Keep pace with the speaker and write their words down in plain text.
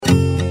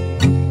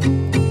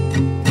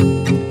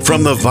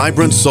From the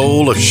vibrant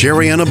soul of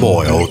Sherrianna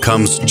Boyle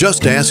comes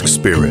Just Ask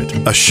Spirit,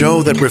 a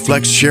show that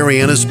reflects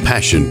Sherrianna's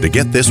passion to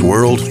get this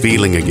world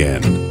feeling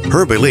again.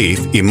 Her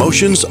belief,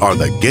 emotions are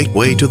the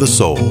gateway to the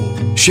soul.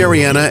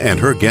 Sherrianna and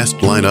her guest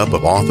lineup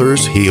of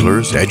authors,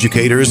 healers,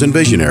 educators, and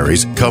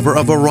visionaries cover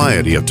a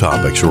variety of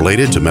topics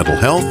related to mental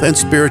health and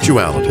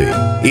spirituality.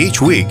 Each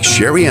week,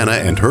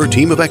 Sherrianna and her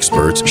team of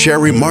experts share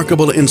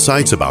remarkable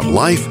insights about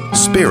life,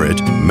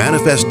 spirit,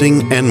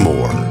 manifesting, and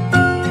more.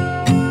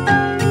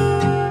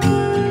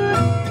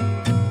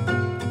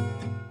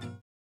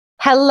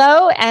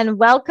 Hello and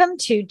welcome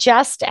to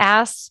Just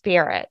Ask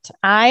Spirit.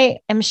 I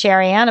am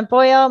Sherrianna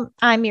Boyle.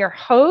 I'm your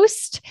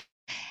host,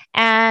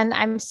 and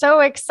I'm so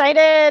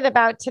excited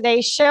about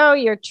today's show.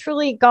 You're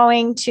truly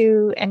going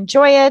to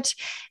enjoy it.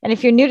 And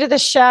if you're new to the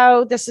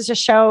show, this is a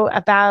show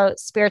about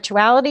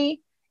spirituality.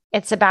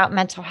 It's about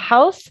mental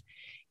health.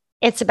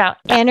 It's about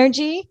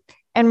energy.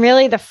 And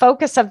really, the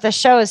focus of the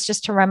show is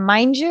just to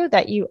remind you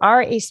that you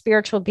are a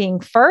spiritual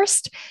being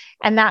first.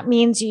 And that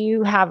means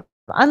you have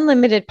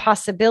unlimited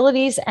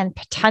possibilities and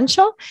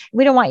potential.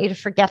 We don't want you to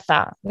forget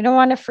that. We don't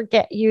want to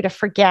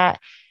forget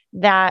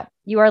that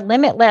you are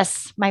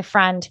limitless, my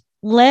friend,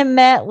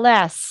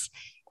 limitless.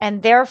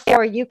 And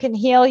therefore you can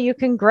heal, you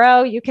can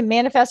grow, you can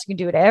manifest, you can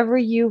do whatever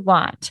you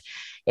want.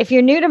 If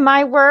you're new to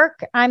my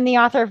work, I'm the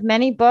author of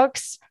many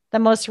books. The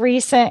most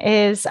recent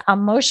is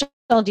Emotional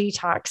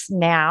Detox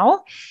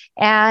Now.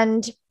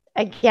 And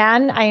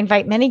again, I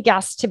invite many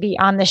guests to be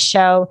on the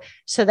show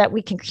so that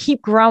we can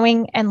keep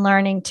growing and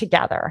learning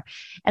together.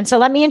 And so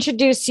let me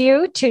introduce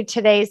you to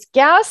today's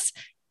guest,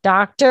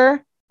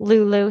 Dr.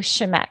 Lulu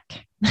Shemek.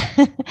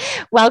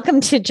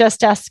 Welcome to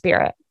Just Ask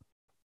Spirit.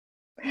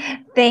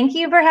 Thank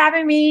you for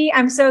having me.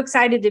 I'm so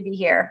excited to be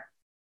here.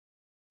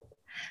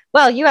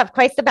 Well, you have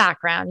quite the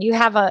background. You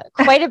have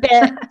quite a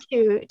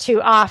bit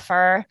to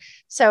offer.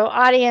 So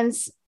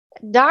audience,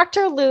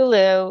 Dr.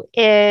 Lulu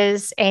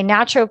is a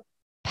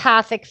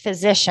naturopathic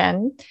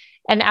physician,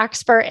 an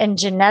expert in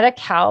genetic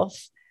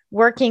health,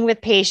 working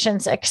with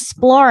patients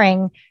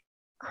exploring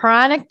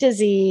chronic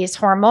disease,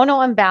 hormonal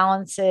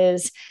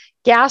imbalances,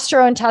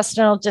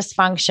 gastrointestinal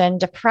dysfunction,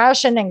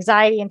 depression,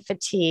 anxiety, and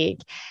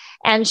fatigue.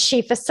 And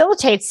she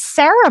facilitates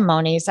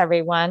ceremonies,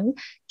 everyone,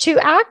 to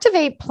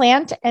activate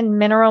plant and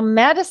mineral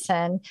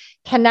medicine,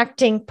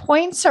 connecting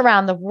points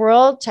around the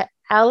world to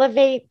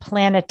elevate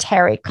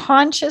planetary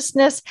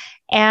consciousness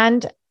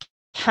and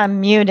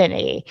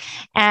community.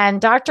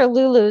 And Dr.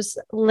 Lulu's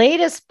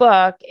latest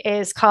book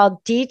is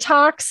called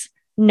Detox,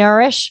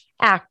 Nourish,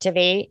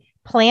 Activate,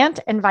 Plant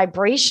and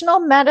Vibrational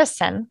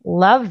Medicine.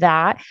 Love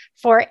that.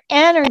 For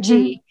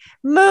energy,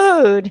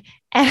 mood,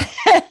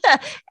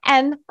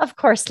 and of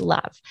course,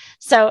 love.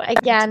 So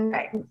again,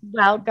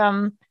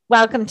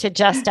 welcome to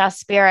Just Ask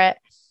Spirit.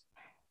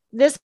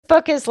 This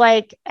book is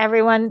like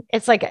everyone,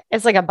 it's like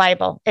a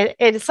Bible.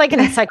 It's like an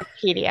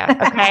encyclopedia.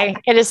 Okay.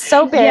 It is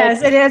so big.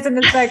 Yes, it is an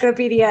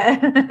encyclopedia.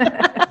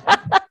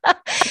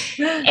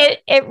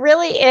 It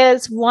really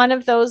is one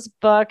of those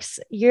books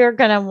you're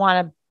going to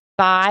want to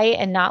buy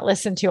and not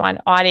listen to on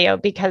audio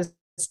because,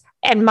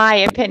 in my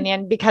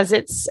opinion, because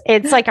it's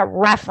like a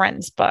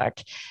reference book.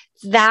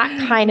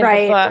 That kind of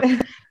a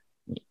book.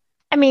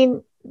 I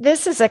mean,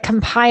 this is a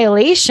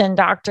compilation,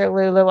 Dr.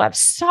 Lulu, of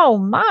so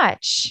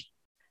much.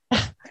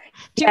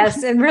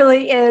 Yes, it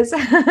really is.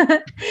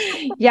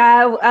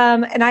 Yeah.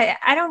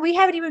 And we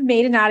haven't even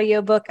made an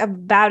audiobook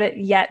about it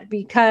yet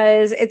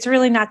because it's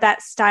really not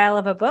that style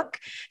of a book.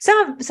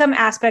 Some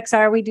aspects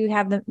are, we do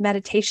have the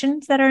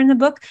meditations that are in the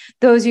book,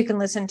 those you can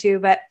listen to,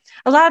 but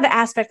a lot of the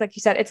aspect, like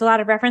you said, it's a lot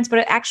of reference, but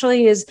it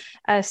actually is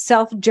a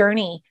self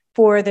journey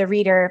for the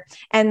reader.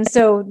 And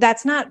so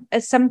that's not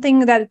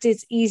something that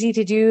is easy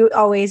to do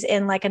always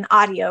in like an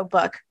audio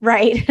book,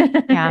 right?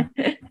 Yeah.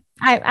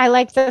 I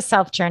like the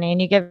self journey,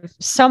 and you give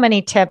so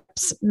many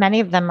tips.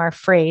 Many of them are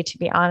free, to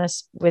be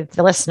honest with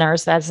the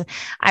listeners, as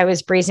I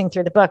was breezing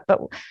through the book. But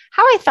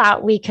how I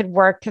thought we could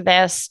work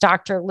this,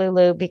 Dr.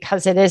 Lulu,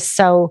 because it's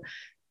so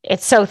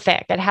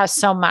thick, it has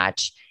so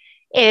much,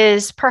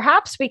 is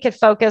perhaps we could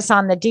focus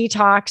on the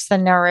detox, the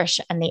nourish,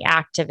 and the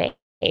activate.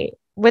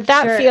 Would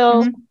that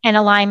feel in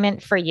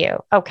alignment for you?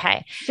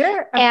 Okay.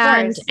 Sure. Of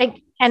course.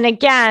 And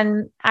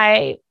again,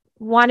 I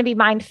want to be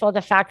mindful of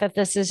the fact that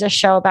this is a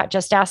show about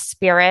Just Ask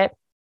Spirit,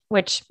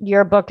 which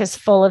your book is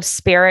full of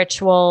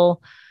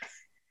spiritual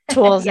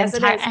tools Yes,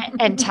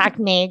 and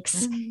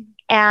techniques,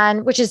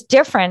 and which is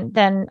different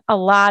than a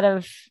lot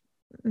of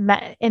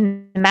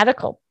in the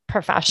medical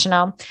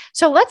professional.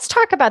 So let's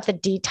talk about the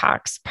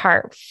detox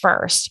part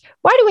first.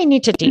 Why do we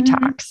need to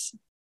detox?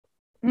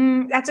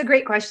 That's a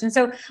great question.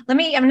 So I'm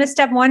going to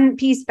step one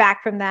piece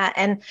back from that.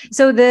 And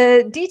so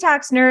the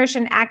detox, nourish,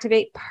 and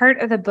activate part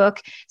of the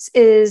book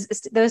is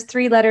those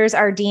three letters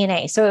are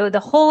DNA. So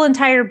the whole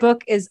entire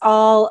book is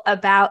all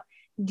about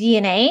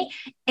DNA.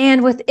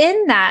 And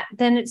within that,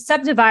 then it's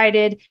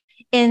subdivided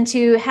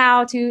into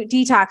how to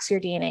detox your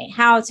DNA,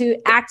 how to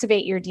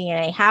activate your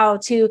DNA, how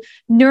to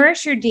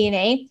nourish your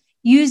DNA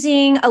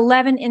using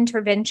 11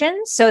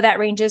 interventions. So that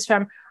ranges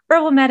from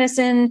herbal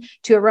medicine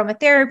to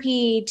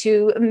aromatherapy,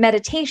 to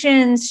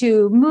meditations,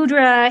 to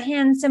mudra,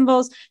 hand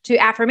symbols, to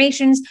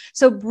affirmations.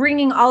 So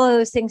bringing all of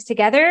those things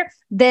together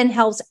then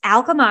helps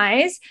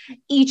alchemize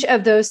each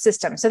of those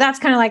systems. So that's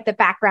kind of like the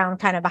background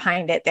kind of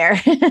behind it there.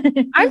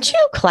 Aren't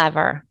you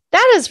clever?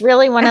 That is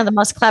really one of the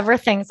most clever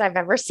things I've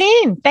ever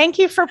seen. Thank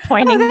you for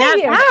pointing that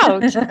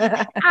out.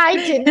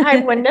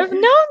 I wouldn't have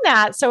known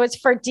that. So it's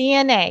for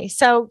DNA.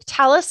 So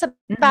tell us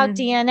about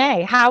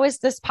DNA. How is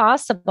this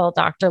possible,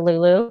 Dr.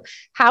 Lulu?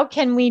 How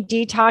can we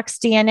detox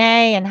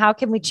DNA and how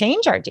can we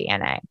change our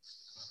DNA?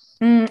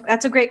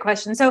 That's a great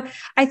question. So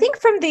I think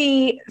from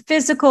the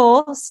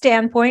physical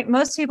standpoint,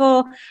 most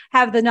people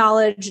have the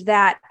knowledge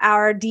that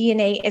our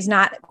DNA is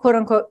not quote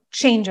unquote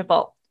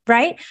changeable,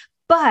 right?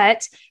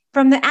 But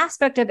from the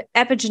aspect of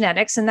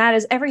epigenetics, and that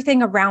is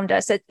everything around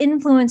us that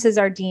influences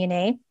our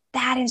DNA,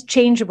 that is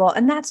changeable.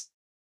 And that's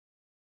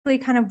really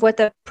kind of what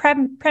the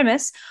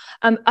premise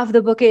of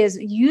the book is,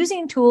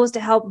 using tools to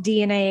help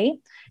DNA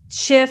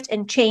shift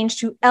and change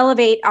to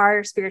elevate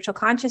our spiritual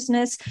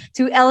consciousness,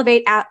 to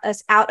elevate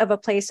us out of a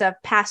place of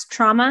past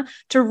trauma,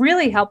 to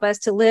really help us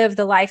to live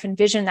the life and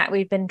vision that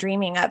we've been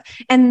dreaming of.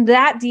 And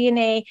that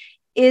DNA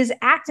is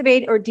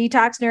activated or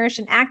detox, nourished,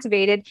 and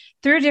activated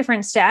through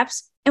different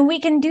steps. And we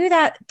can do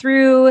that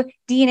through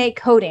DNA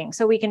coding.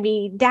 So we can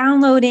be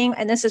downloading,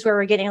 and this is where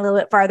we're getting a little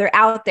bit farther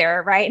out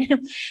there, right?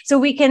 So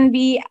we can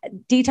be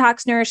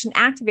detox, nourished, and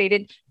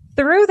activated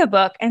through the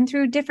book and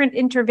through different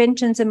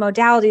interventions and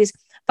modalities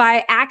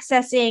by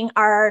accessing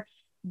our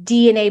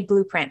DNA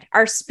blueprint,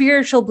 our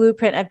spiritual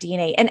blueprint of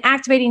DNA, and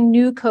activating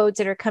new codes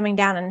that are coming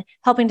down and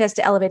helping us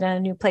to elevate in a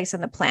new place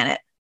on the planet.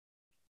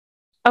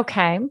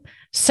 Okay.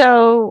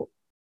 So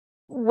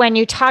when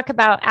you talk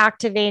about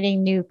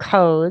activating new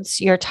codes,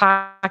 you're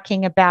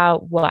talking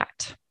about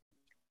what?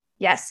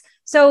 Yes.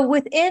 So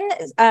within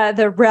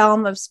the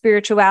realm of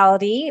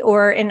spirituality,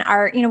 or in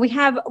our, we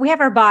have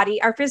our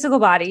body, our physical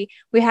body,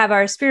 we have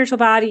our spiritual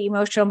body,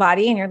 emotional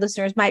body, and your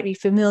listeners might be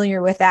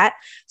familiar with that.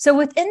 So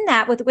within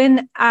that,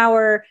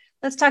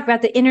 let's talk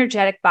about the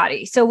energetic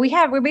body. So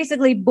we're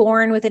basically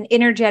born with an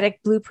energetic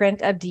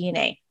blueprint of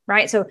DNA,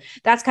 right? So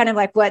that's kind of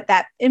like what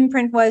that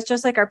imprint was,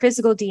 just like our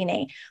physical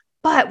DNA.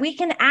 But we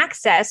can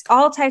access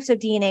all types of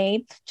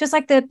DNA, just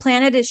like the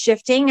planet is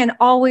shifting and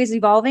always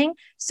evolving,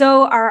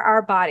 so are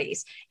our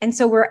bodies. And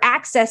so we're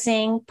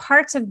accessing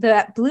parts of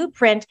the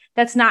blueprint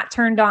that's not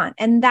turned on.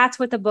 And that's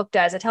what the book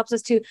does. It helps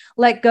us to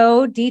let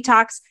go,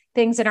 detox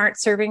things that aren't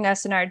serving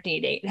us in our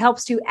DNA. It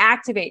helps to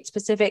activate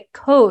specific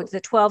codes,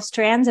 the 12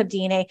 strands of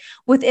DNA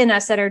within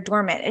us that are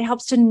dormant. It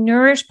helps to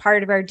nourish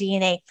part of our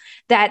DNA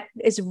that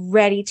is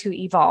ready to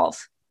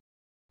evolve.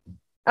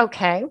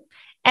 Okay.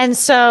 And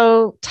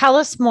so tell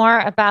us more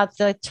about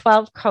the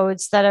 12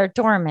 codes that are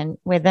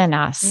dormant within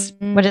us.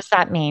 What does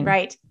that mean?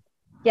 Right.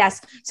 Yes.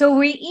 So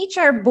we each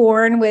are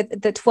born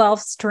with the 12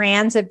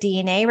 strands of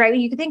DNA, right?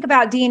 You can think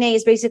about DNA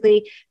as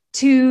basically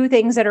two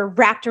things that are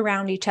wrapped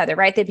around each other,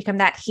 right? They become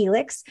that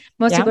helix.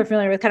 Most people are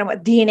familiar with kind of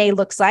what DNA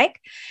looks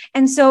like.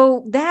 And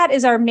so that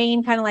is our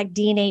main kind of like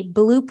DNA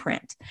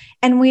blueprint.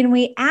 And when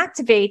we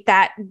activate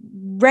that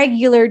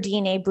regular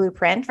DNA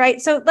blueprint,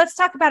 right? So let's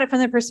talk about it from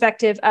the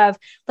perspective of,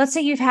 let's say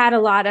you've had a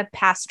lot of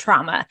past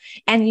trauma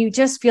and you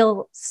just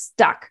feel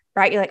stuck,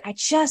 right? You're like, I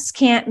just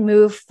can't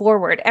move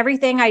forward.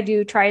 Everything I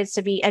do tries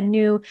to be a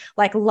new,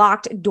 like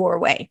locked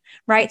doorway,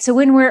 right? So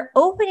when we're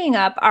opening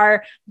up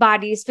our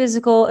body's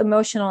physical,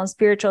 emotional, and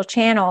spiritual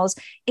channels,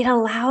 it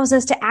allows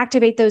us to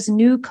activate those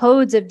new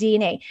codes of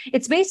DNA.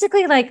 It's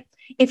basically like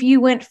if you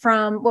went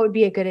from, what would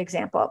be a good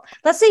example?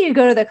 Let's say you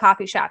go to the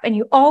coffee shop and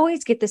you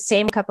always get the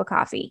same cup of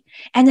coffee.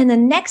 And then the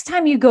next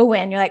time you go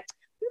in, you're like,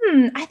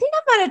 I think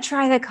I'm going to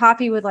try the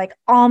coffee with like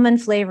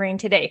almond flavoring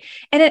today.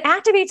 And it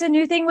activates a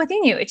new thing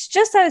within you. It's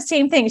just the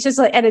same thing. It's just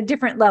like at a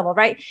different level,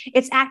 right?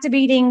 It's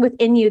activating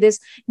within you this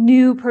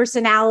new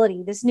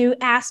personality, this new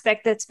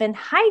aspect that's been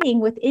hiding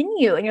within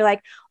you. And you're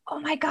like,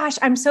 oh my gosh,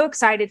 I'm so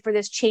excited for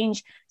this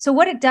change. So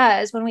what it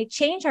does when we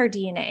change our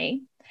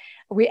DNA,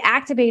 we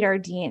activate our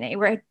DNA,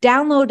 we're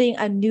downloading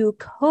a new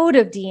code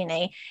of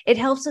DNA. It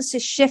helps us to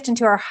shift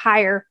into our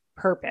higher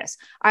purpose,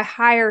 our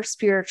higher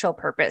spiritual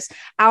purpose,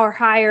 our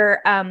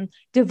higher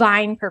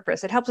divine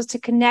purpose. It helps us to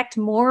connect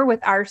more with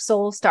our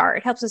soul star.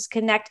 It helps us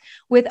connect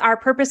with our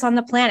purpose on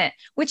the planet,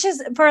 which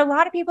is for a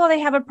lot of people, they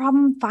have a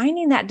problem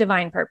finding that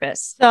divine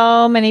purpose.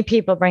 So many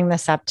people bring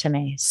this up to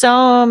me.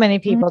 So many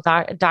people,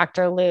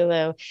 Dr.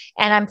 Lulu.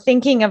 And I'm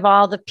thinking of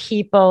all the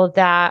people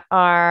that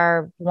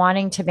are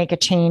wanting to make a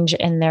change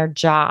in their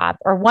job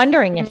or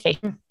wondering if they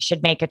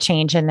should make a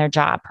change in their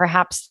job.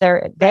 Perhaps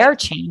they're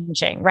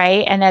changing,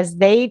 right? And as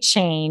they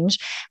change,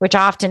 which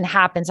often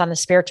happens on the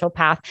spiritual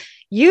path,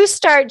 you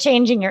start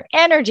changing your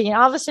energy and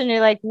all of a sudden you're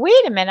like,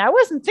 wait a minute, I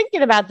wasn't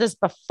thinking about this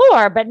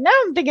before, but now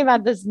I'm thinking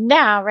about this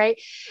now, right?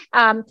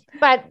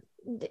 But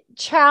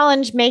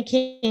challenge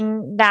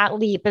making that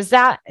leap. Is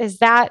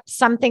that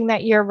something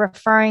that you're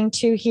referring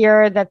to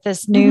here, that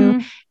this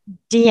new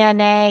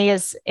DNA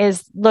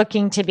is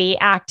looking to be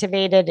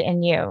activated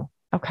in you?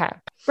 Okay.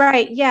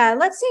 Right. Yeah.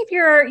 Let's say if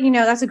you're,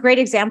 that's a great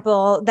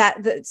example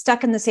that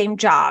stuck in the same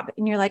job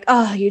and you're like,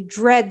 oh, you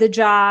dread the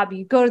job,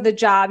 you go to the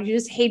job, you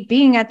just hate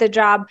being at the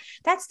job.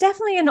 That's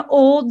definitely an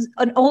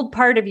old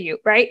part of you.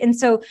 Right. And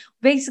so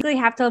basically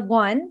have to,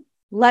 one,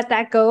 let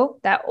that go,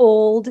 that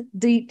old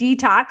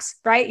detox,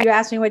 right? You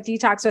asked me what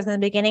detox was in the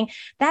beginning.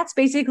 That's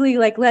basically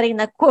like letting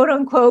the quote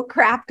unquote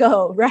crap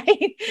go,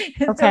 right?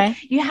 And Okay.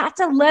 so you have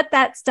to let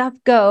that stuff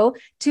go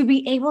to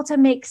be able to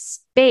make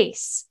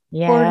space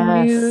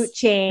for new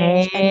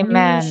change and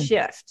new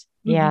shift.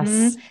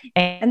 Yes.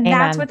 And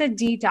that's what the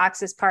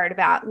detox is part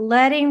about,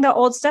 letting the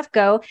old stuff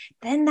go.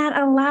 Then that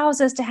allows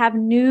us to have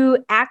new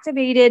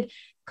activated,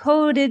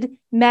 coded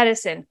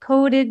medicine,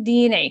 coded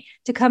DNA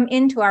to come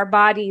into our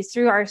bodies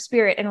through our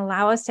spirit and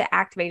allow us to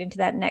activate into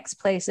that next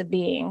place of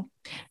being.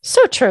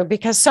 So true,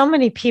 because so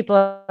many people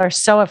are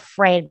so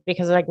afraid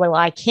because they're like, well,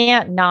 I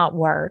can't not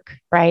work,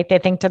 right? They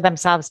think to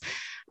themselves,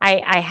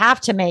 I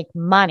have to make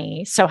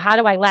money. So how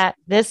do I let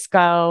this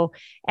go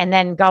and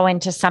then go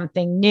into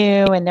something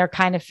new? And they're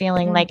kind of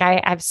feeling like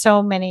I have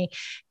so many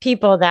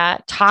people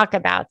that talk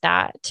about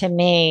that to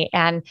me.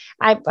 And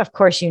of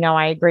course,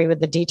 I agree with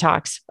the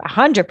detox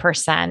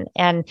 100%.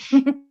 And,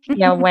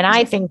 when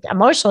I think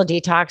emotional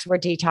detox, we're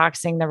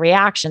detoxing the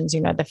reactions,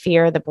 the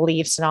fear, the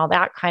beliefs, and all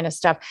that kind of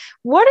stuff.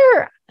 What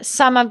are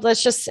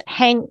let's just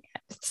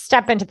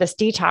step into this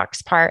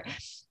detox part.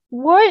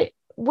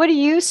 What do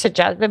you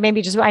suggest? But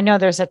maybe I know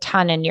there's a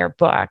ton in your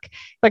book,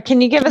 but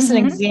can you give us an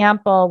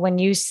example when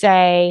you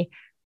say,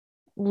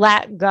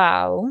 let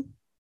go,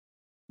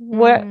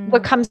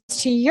 what comes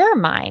to your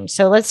mind?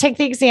 So let's take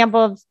the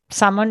example of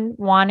someone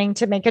wanting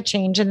to make a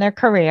change in their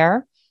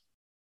career.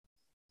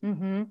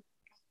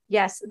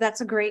 Yes,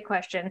 that's a great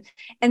question.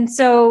 And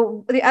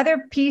so the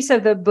other piece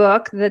of the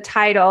book, the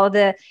title,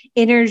 the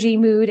energy,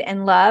 mood,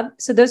 and love.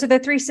 So those are the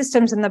three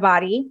systems in the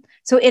body.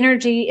 So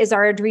energy is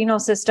our adrenal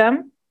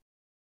system.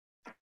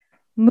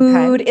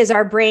 Mood is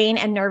our brain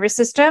and nervous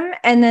system.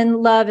 And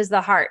then love is the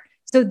heart.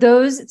 So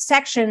those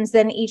sections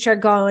then each are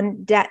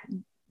going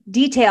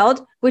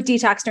detailed with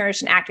detox,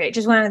 nourish, and activate.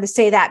 Just wanted to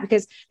say that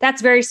because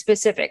that's very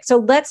specific. So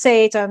let's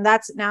say, now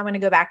I'm going to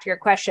go back to your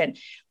question.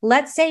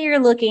 Let's say you're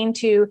looking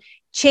to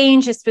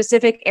change a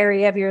specific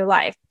area of your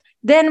life.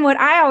 Then what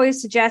I always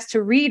suggest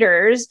to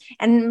readers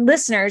and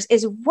listeners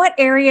is, what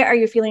area are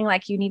you feeling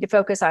like you need to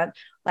focus on?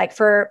 Like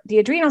for the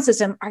adrenal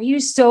system, are you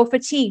so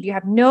fatigued? You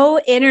have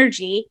no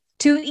energy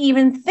to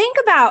even think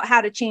about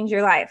how to change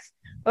your life.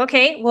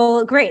 Okay,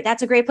 well, great.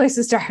 That's a great place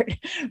to start,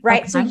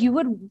 right? Okay. So you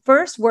would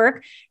first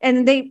work,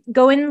 and they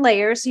go in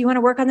layers. So you want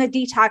to work on the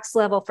detox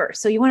level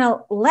first. So you want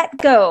to let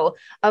go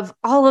of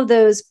all of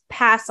those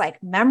past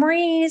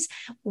memories,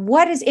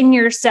 what is in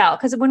your cell.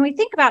 Because when we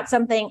think about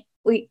something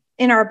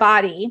in our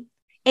body,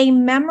 a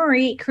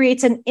memory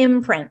creates an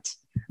imprint,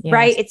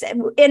 right? It's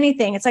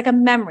anything. It's like a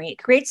memory.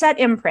 It creates that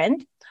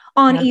imprint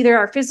on either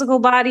our physical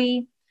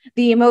body,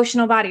 the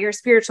emotional body, or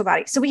spiritual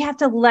body. So we have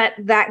to let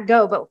that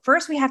go. But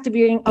first we have to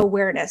bring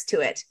awareness to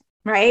it,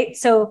 right?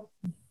 So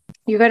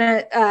you're going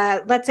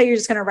to, let's say you're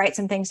just going to write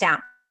some things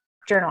down.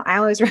 Journal. I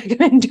always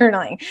recommend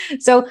journaling.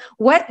 So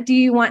what do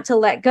you want to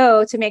let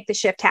go to make the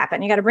shift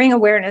happen? You got to bring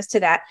awareness to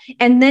that,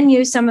 and then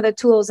use some of the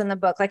tools in the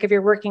book. Like if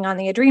you're working on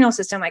the adrenal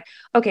system, like,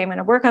 okay, I'm going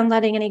to work on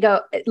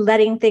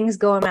letting things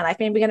go in my life.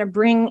 Maybe I'm going to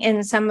bring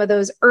in some of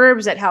those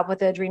herbs that help with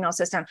the adrenal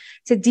system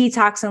to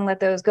detox and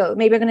let those go.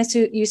 Maybe I'm going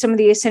to use some of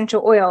the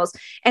essential oils.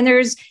 And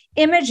there's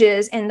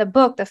images in the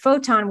book, the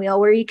photon wheel,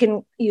 where you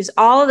can use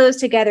all of those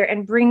together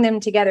and bring them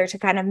together to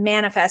kind of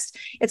manifest.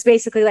 It's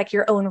basically like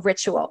your own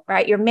ritual,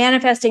 right? You're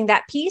manifesting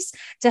that piece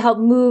to help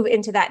move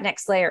into that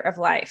next layer of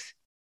life.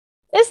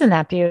 Isn't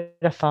that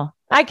beautiful?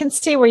 I can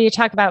see where you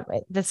talk about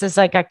this is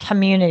like a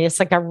community. It's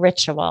like a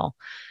ritual.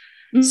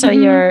 So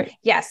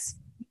yes,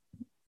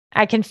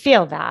 I can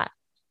feel that.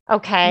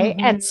 Okay.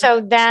 And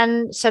so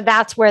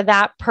that's where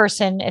that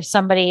person, if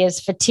somebody is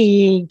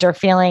fatigued or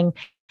feeling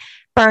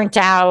burnt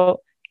out,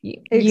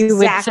 you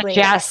would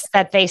suggest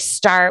that they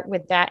start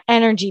with that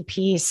energy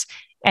piece.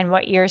 And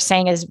what you're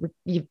saying is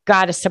you've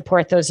got to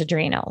support those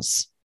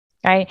adrenals,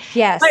 right?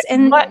 Yes.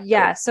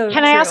 So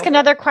can I ask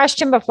another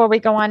question before we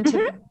go on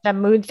to the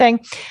mood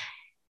thing?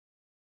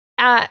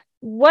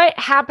 What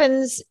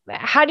happens?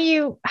 How do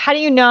you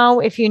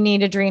know if you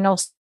need adrenal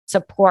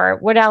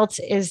support? What else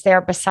is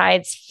there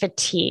besides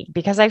fatigue?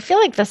 Because I feel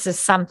like this is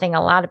something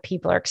a lot of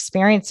people are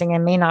experiencing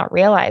and may not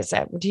realize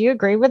it. Do you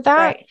agree with that?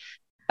 Right.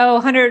 Oh,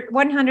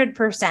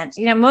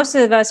 100%. Most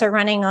of us are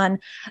running on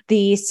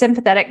the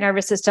sympathetic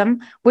nervous system,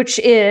 which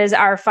is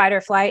our fight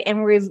or flight.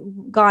 And we've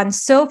gone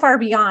so far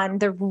beyond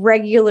the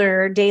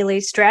regular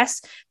daily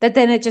stress that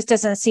then it just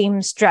doesn't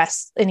seem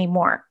stress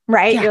anymore,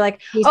 right? Yeah. You're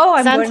like, oh,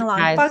 I'm going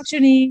along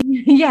functioning.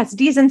 Yes,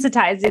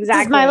 desensitized. Exactly.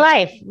 This is my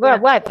life.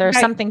 What? There's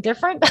something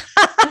different?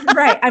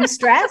 Right. I'm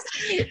stressed.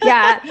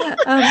 Yeah,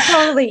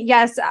 totally.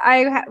 Yes.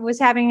 I was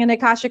having an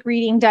Akashic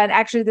reading done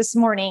actually this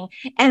morning.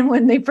 And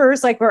when they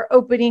first were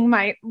opening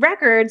my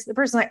records, the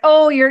person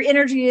oh, your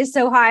energy is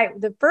so high.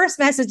 The first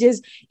message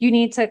is you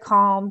need to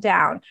calm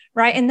down.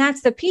 Right. And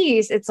that's the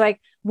piece. It's like,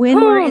 when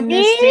we're in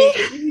this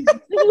state.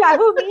 Yeah,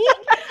 who, me?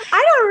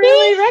 I don't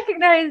really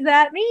recognize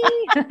that.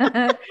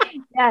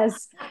 Me.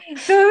 Yes.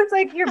 So it's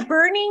like you're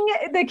burning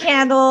the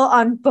candle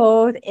on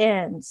both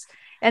ends.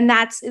 And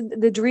that's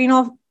the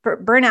adrenal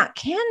burnout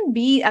can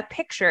be a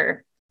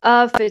picture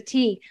of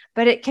fatigue,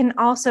 but it can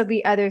also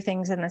be other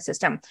things in the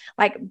system,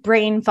 like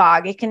brain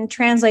fog. It can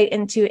translate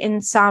into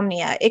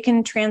insomnia. It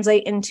can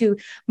translate into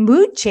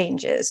mood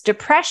changes,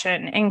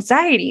 depression,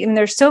 anxiety. And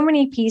there's so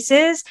many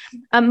pieces.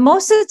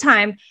 Most of the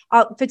time,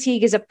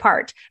 fatigue is a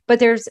part, but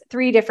there's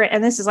three different,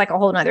 and this is like a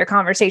whole nother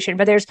conversation,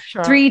 but there's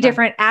three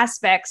different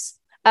aspects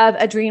of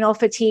adrenal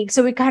fatigue.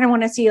 So we kind of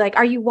want to see, like,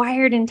 are you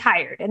wired and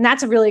tired? And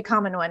that's a really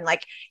common one.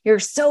 Like, you're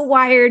so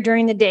wired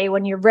during the day,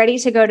 when you're ready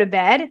to go to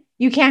bed,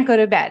 you can't go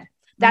to bed.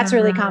 That's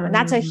really common.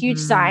 That's a huge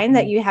sign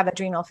that you have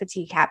adrenal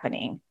fatigue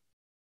happening.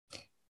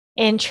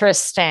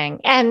 Interesting.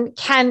 And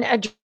can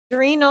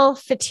adrenal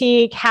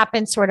fatigue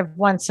happen sort of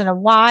once in a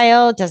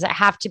while? Does it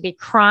have to be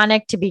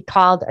chronic to be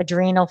called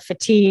adrenal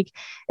fatigue?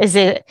 Is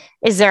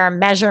there a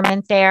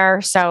measurement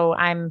there? So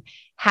I'm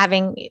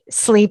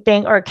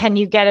sleeping, or can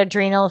you get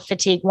adrenal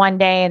fatigue one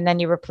day and then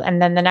and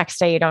then the next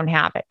day you don't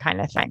have it, kind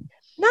of thing?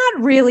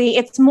 Not really.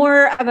 It's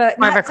more of a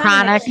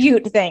chronic,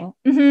 acute thing.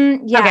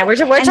 Mm-hmm. Yeah. Okay, we're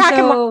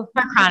talking more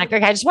chronic.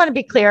 Okay, I just want to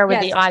be clear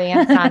with the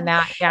audience on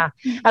that. Yeah.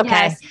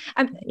 Okay.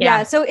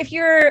 Yes. So if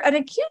you're an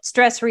acute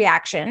stress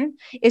reaction,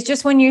 is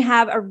just when you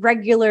have a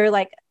regular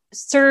like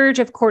surge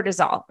of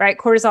cortisol, right?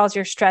 Cortisol is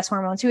your stress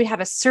hormone. So you would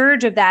have a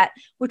surge of that,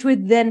 which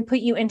would then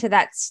put you into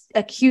that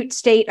acute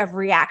state of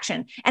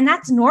reaction, and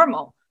that's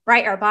normal.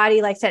 Right? Our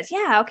body says,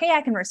 yeah, okay,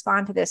 I can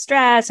respond to this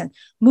stress and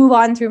move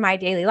on through my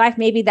daily life.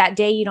 Maybe that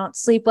day you don't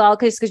sleep well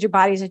because your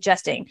body's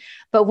adjusting.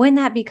 But when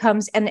that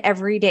becomes an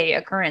everyday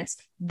occurrence,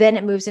 then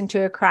it moves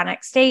into a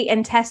chronic state,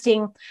 and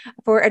testing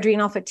for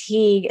adrenal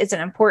fatigue is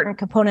an important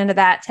component of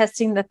that.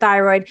 Testing the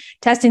thyroid,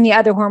 testing the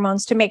other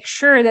hormones to make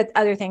sure that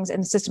other things in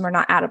the system are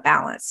not out of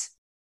balance.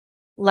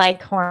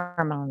 Like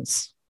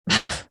hormones.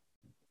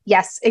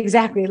 Yes,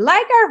 exactly.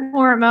 Like our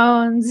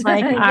hormones.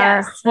 Like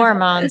our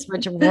hormones,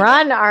 which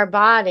run our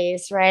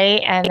bodies, right?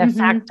 And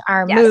affect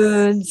our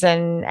moods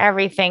and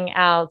everything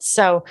else.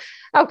 So,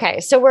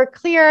 okay. So we're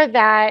clear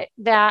that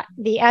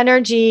the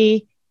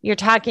energy you're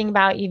talking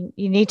about, you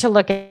need to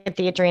look at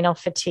the adrenal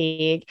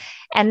fatigue.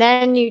 And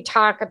then you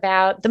talk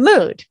about the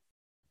mood,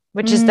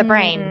 which is the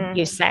brain,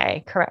 you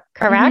say,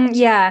 correct?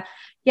 Yeah.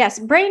 Yes,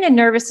 brain and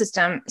nervous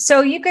system.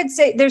 So you could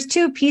say there's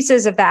two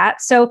pieces of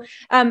that. So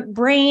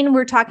brain,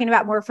 we're talking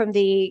about more from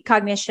the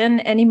cognition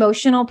and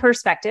emotional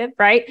perspective,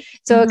 right?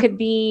 So it could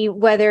be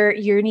whether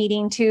you're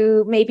needing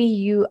to, maybe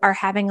you are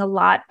having a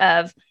lot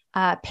of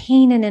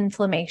pain and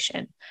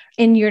inflammation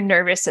in your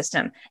nervous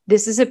system.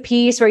 This is a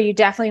piece where you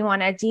definitely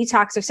want to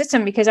detox your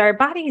system, because our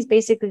body is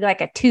basically like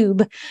a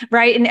tube,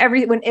 right? And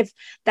if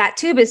that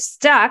tube is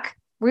stuck,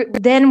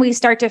 then we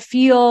start to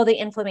feel the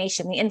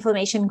inflammation. The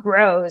inflammation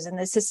grows in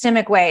the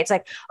systemic way. It's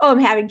like, oh, I'm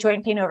having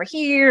joint pain over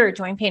here or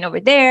joint pain over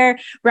there,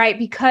 right?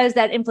 Because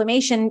that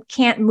inflammation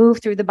can't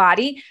move through the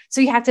body. So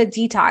you have to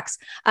detox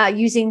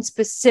using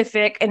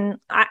specific, and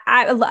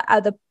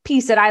the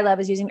piece that I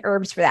love is using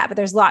herbs for that, but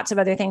there's lots of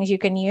other things you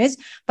can use.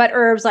 But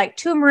herbs like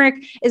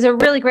turmeric is a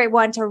really great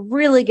one to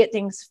really get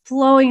things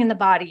flowing in the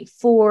body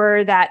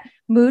for that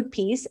mood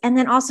piece. And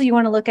then also you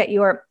want to look at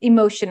your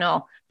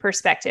emotional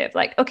perspective.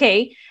 Like,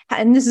 okay,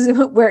 and this is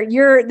where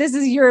you're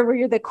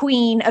the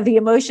queen of the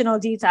emotional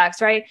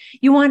detox, right?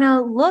 You want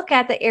to look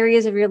at the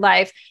areas of your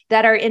life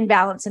that are in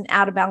balance and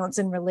out of balance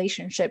in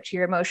relationship to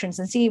your emotions,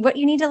 and see what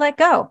you need to let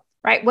go,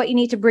 right? What you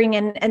need to bring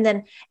in, and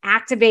then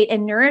activate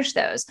and nourish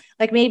those.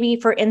 Like maybe,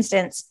 for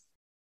instance,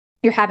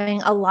 you're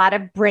having a lot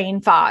of brain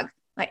fog.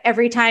 Like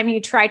every time you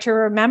try to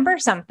remember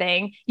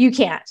something, you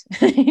can't.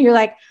 You're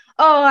like,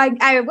 oh,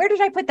 I where did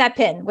I put that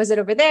pin? Was it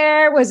over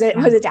there? Was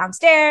it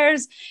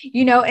downstairs?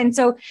 And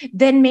so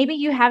then maybe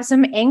you have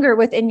some anger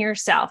within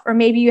yourself, or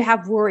maybe you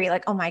have worry,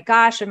 like, oh my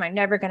gosh, am I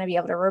never going to be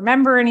able to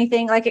remember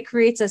anything? Like it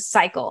creates a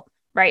cycle,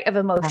 right, of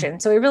emotion.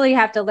 So we really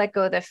have to let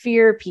go of the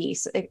fear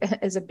piece.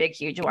 Is a big,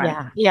 huge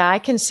one. Yeah. I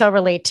can so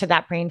relate to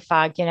that brain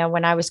fog.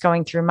 When I was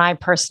going through my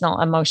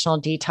personal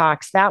emotional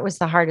detox, that was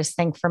the hardest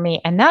thing for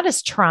me. And that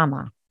is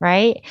trauma.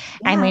 Right.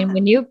 Yeah. I mean,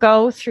 when you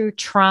go through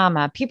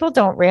trauma, people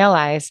don't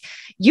realize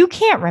you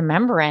can't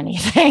remember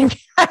anything.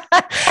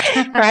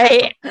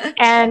 Right.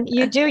 And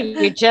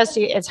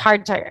it's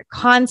hard to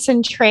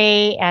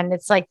concentrate. And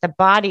it's like the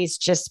body's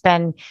just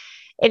been,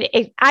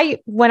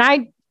 when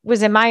I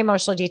was in my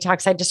emotional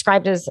detox, I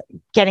described it as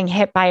getting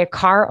hit by a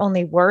car,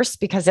 only worse,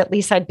 because at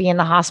least I'd be in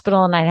the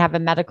hospital and I'd have a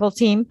medical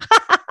team.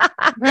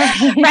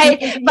 Right.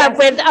 Yes. But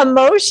with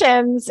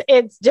emotions,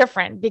 it's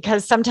different,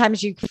 because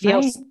sometimes you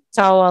feel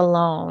so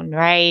alone,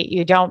 right?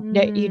 You don't,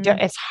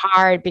 it's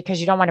hard because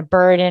you don't want to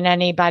burden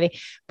anybody,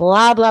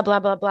 blah, blah, blah,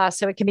 blah, blah.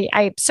 So it can be,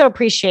 I so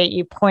appreciate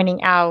you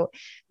pointing out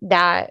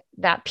that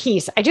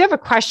piece. I do have a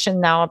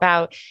question though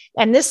about,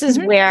 and this is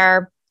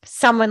where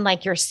someone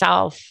like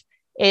yourself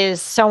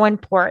is so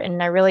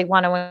important. I really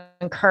want to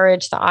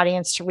encourage the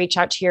audience to reach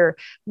out to your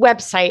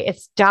website.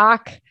 It's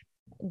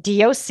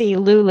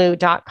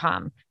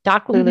doclulu.com,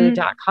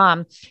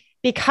 doclulu.com,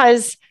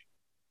 because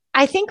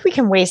I think we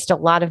can waste a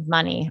lot of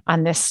money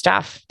on this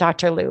stuff,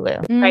 Dr.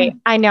 Lulu, right?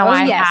 I know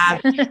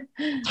have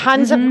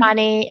tons of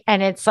money,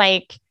 and it's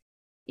like,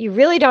 you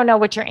really don't know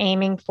what you're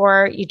aiming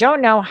for. You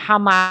don't know how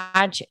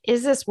much.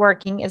 Is this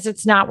working? Is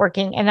it's not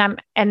working?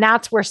 And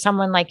that's where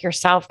someone like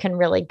yourself can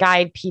really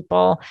guide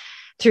people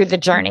through the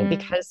journey,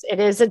 because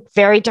it is a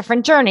very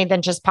different journey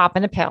than just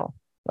popping a pill.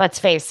 Let's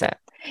face it.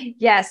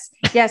 Yes,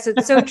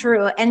 it's so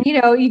true. And,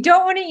 you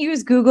don't want to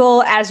use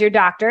Google as your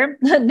doctor,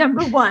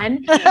 number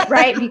one,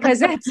 right?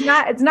 Because it's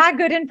not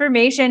good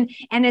information,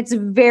 and it's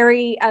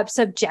very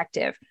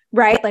subjective,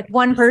 right? Like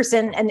one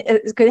person and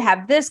could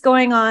have this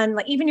going on,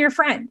 like even your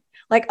friend.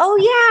 Like, oh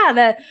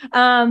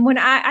yeah, when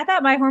I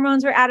thought my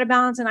hormones were out of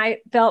balance and I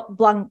felt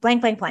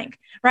blank,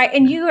 right?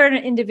 And you are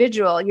an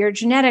individual, your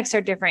genetics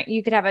are different.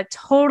 You could have a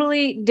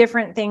totally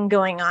different thing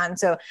going on.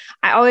 So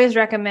I always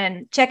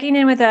recommend checking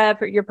in with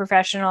your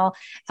professional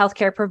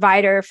healthcare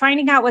provider,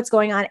 finding out what's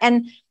going on.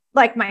 And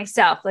like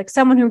myself, like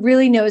someone who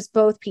really knows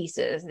both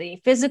pieces,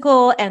 the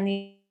physical and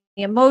the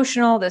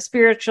emotional, the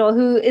spiritual,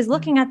 who is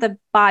looking at the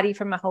body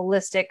from a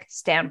holistic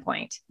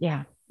standpoint.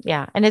 Yeah.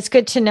 Yeah. And it's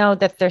good to know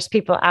that there's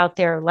people out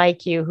there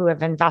like you who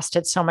have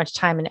invested so much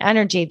time and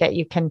energy that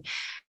you can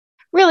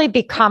really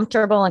be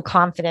comfortable and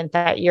confident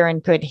that you're in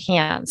good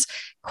hands.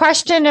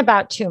 Question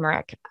about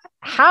turmeric.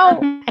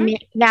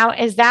 Now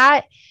is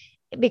that,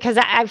 because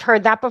I've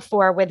heard that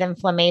before with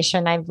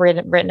inflammation. I've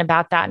written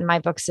about that in my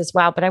books as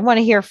well, but I want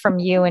to hear from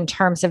you in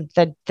terms of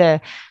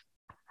the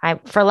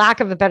for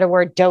lack of a better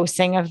word,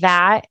 dosing of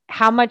that.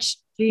 How much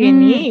do you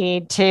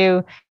need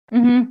to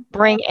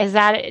bring, is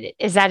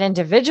that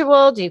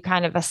individual? Do you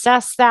kind of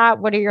assess that?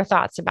 What are your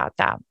thoughts about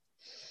that?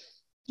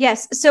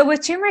 Yes. So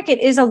with turmeric, it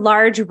is a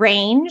large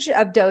range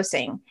of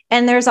dosing,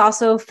 and there's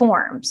also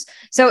forms.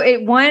 So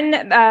one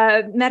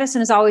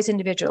medicine is always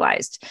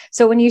individualized.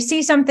 So when you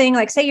see something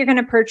like, say, you're going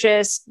to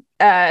purchase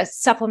a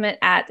supplement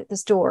at the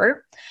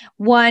store,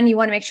 one, you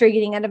want to make sure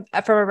you're getting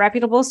it from a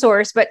reputable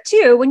source. But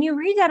two, when you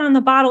read that on the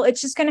bottle,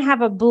 it's just going to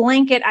have a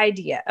blanket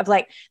idea of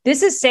like,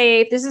 this is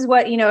safe. This is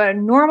what, a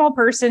normal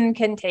person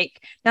can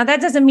take. Now,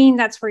 that doesn't mean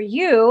that's for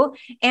you.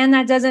 And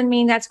that doesn't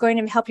mean that's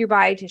going to help your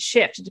body to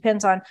shift. It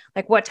depends on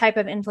like what type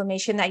of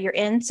inflammation that you're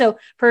in. So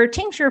for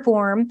tincture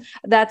form,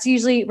 that's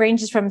usually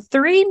ranges from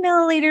 3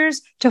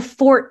 milliliters to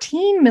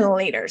 14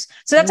 milliliters.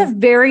 So that's a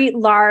very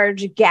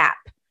large gap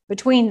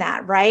between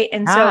that, right?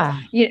 And so,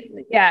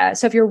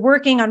 so if you're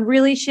working on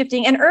really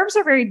shifting, and herbs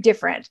are very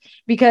different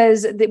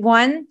because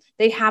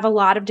they have a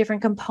lot of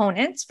different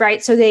components,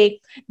 right? So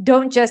they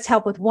don't just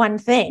help with one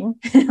thing,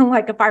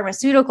 like a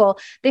pharmaceutical,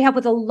 they help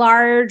with a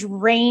large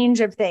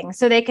range of things.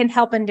 So they can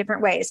help in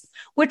different ways,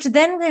 which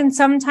then can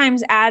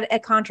sometimes add a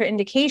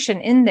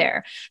contraindication in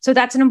there. So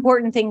that's an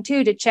important thing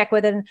too, to check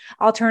with an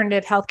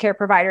alternative healthcare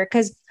provider,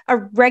 because a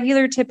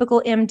regular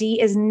typical MD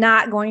is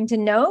not going to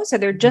know. So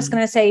they're just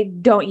going to say,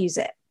 don't use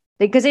it,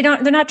 because they're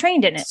not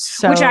trained in it,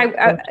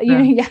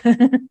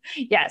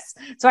 yes.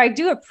 So I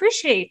do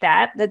appreciate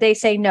that they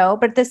say no,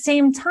 but at the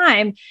same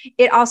time,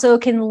 it also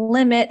can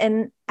limit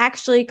and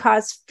actually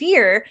cause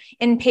fear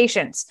in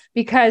patients,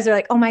 because they're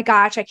like, oh my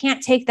gosh, I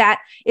can't take that.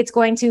 It's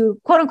going to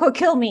quote unquote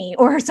kill me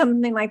or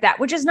something like that,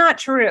 which is not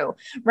true,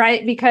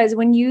 right? Because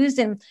when used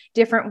in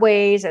different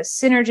ways as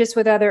synergists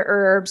with other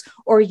herbs,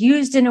 or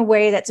used in a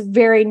way that's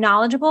very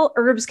knowledgeable,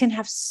 herbs can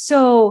have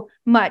so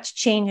much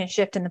change and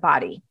shift in the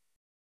body.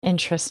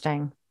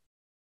 Interesting.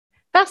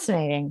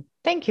 Fascinating.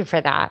 Thank you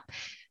for that.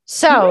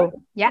 So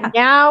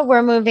now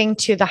we're moving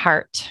to the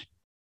heart.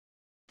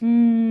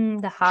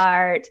 The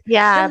heart.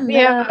 Yeah.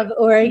 Love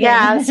organ.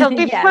 Yeah. So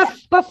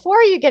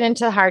before you get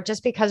into the heart,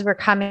 just because we're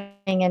coming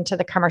into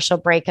the commercial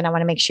break, and I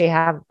want to make sure you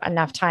have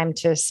enough time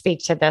to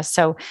speak to this.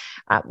 So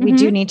we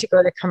do need to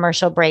go to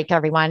commercial break,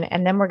 everyone.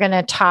 And then we're going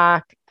to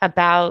talk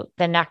about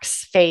the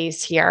next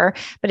phase here.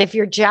 But if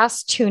you're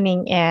just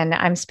tuning in,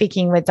 I'm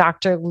speaking with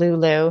Dr.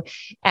 Lulu,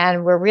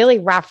 and we're really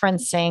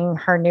referencing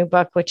her new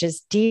book, which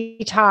is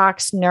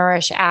Detox,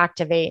 Nourish,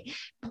 Activate,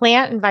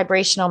 Plant and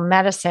Vibrational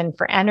Medicine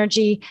for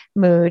Energy,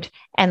 Mood,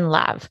 and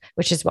Love,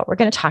 which is what we're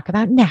going to talk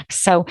about next.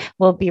 So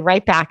we'll be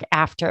right back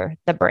after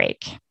the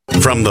break.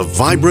 From the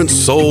vibrant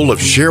soul of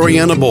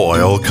Sherianna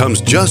Boyle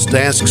comes Just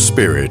Ask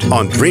Spirit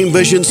on Dream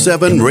Vision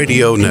 7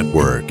 Radio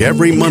Network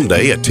every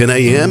Monday at 10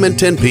 a.m. and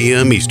 10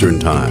 p.m. Eastern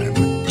Time.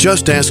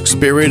 Just Ask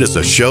Spirit is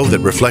a show that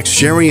reflects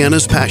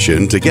Sherianna's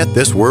passion to get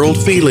this world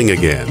feeling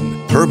again.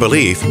 Her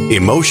belief,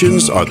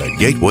 emotions are the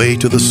gateway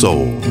to the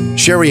soul.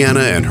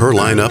 Sherianna and her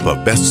lineup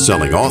of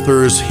best-selling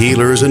authors,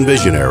 healers, and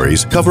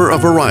visionaries cover a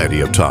variety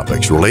of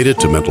topics related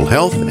to mental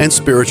health and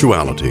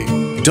spirituality.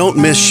 Don't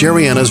miss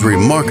Sherianna's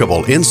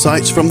remarkable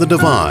insights from the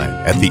divine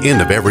at the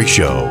end of every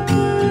show.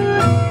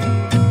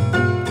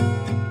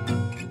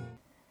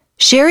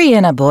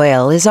 Sherianna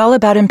Boyle is all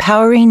about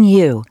empowering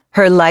you.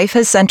 Her life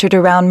has centered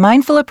around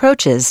mindful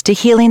approaches to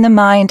healing the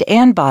mind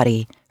and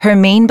body. Her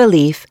main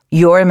belief,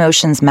 your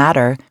emotions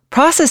matter,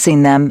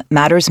 processing them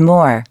matters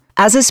more.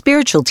 As a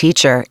spiritual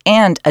teacher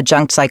and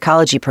adjunct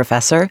psychology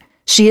professor,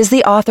 She is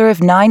the author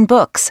of 9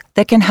 books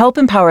that can help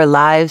empower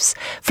lives,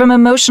 from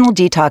Emotional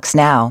Detox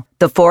Now,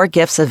 The 4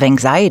 Gifts of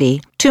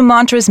Anxiety, to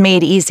Mantras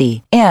Made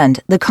Easy, and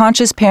The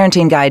Conscious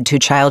Parenting Guide to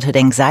Childhood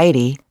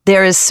Anxiety.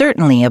 There is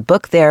certainly a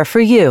book there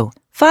for you.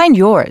 Find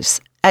yours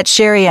at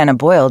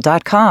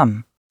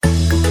SherryAnnaBoyle.com.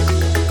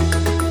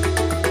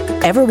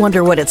 Ever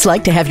wonder what it's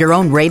like to have your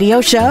own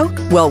radio show?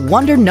 Well,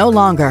 wonder no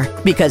longer,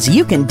 because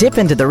you can dip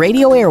into the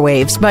radio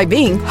airwaves by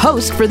being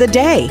host for the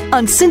day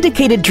on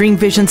syndicated Dream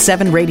Vision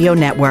 7 radio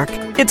network.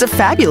 It's a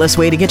fabulous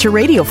way to get your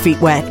radio feet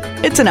wet.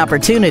 It's an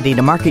opportunity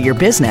to market your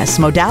business,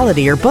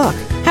 modality, or book.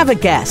 Have a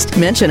guest,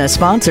 mention a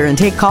sponsor, and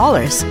take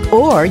callers.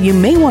 Or you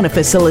may want to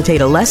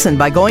facilitate a lesson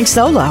by going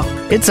solo.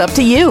 It's up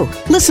to you.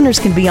 Listeners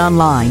can be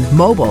online,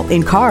 mobile,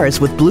 in cars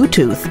with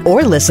Bluetooth,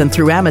 or listen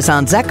through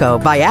Amazon's Echo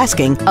by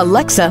asking,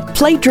 Alexa,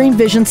 play Dream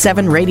Vision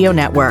 7 Radio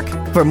Network.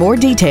 For more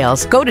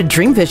details, go to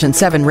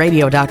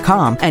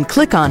dreamvision7radio.com and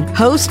click on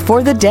Host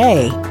for the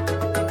Day.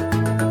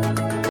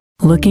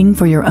 Looking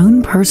for your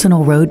own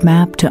personal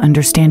roadmap to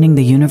understanding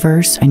the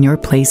universe and your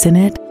place in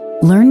it?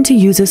 Learn to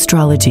use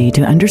astrology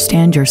to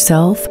understand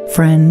yourself,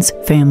 friends,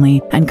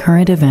 family, and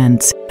current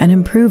events, and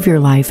improve your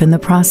life in the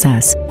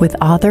process with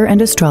author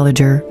and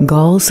astrologer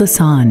Gul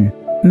Sasan.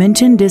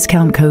 Mention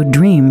discount code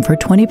DREAM for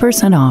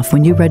 20% off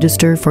when you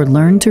register for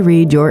Learn to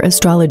Read Your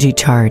Astrology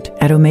Chart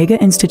at Omega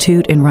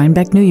Institute in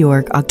Rhinebeck, New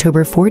York,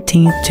 October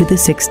 14th to the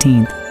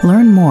 16th.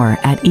 Learn more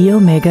at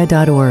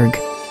eomega.org.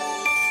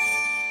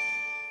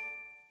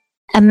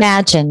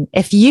 Imagine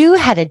if you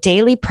had a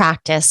daily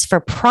practice for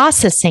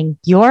processing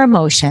your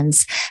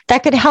emotions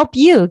that could help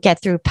you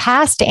get through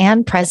past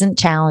and present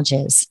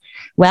challenges.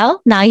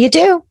 Well, now you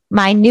do.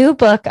 My new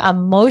book,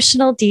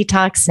 Emotional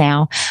Detox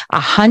Now,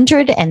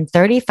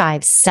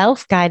 135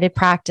 self-guided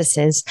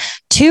practices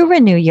to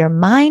renew your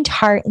mind,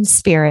 heart, and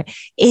spirit,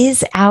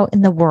 is out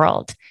in the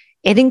world.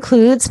 It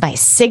includes my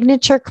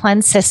signature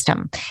cleanse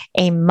system,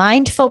 a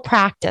mindful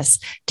practice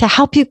to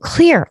help you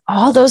clear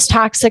all those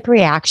toxic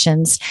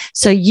reactions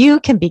so you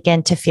can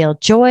begin to feel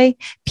joy,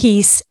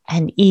 peace,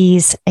 and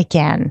ease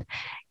again.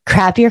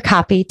 Grab your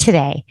copy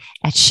today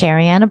at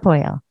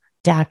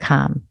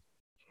SherryAnnaBoyle.com.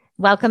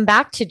 Welcome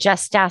back to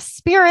Just Ask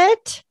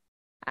Spirit.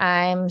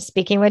 I'm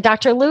speaking with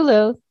Dr.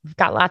 Lulu. We've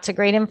got lots of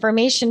great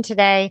information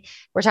today.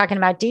 We're talking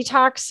about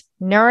detox,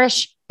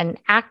 nourish, and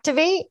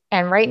activate.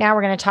 And right now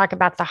we're going to talk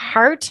about the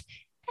heart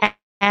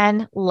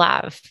and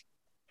love.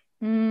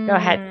 Go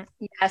ahead.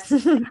 Yes.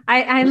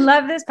 I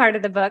love this part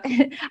of the book.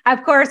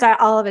 Of course,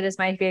 all of it is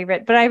my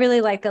favorite, but I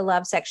really like the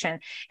love section.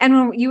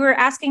 And when you were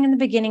asking in the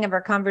beginning of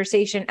our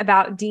conversation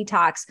about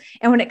detox,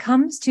 and when it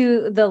comes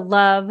to the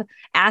love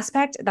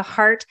aspect, the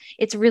heart,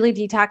 it's really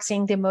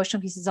detoxing. The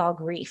emotional piece is all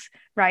grief,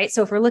 right?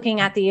 So if we're looking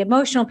at the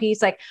emotional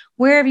piece, like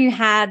where have you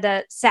had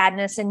the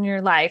sadness in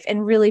your life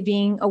and really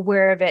being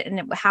aware of it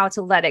and how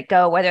to let it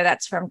go, whether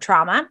that's from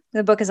trauma.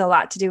 The book has a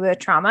lot to do with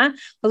trauma.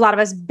 A lot of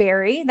us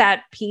bury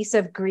that piece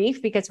of grief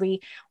because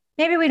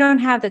maybe we don't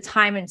have the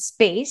time and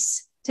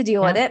space to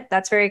deal with it.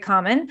 That's very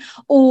common.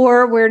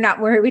 Or we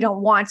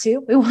don't want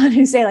to. We want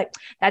to say like,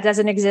 that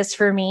doesn't exist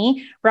for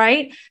me,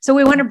 right? So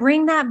we want to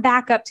bring that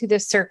back up to the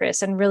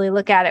surface and really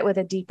look at it with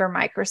a deeper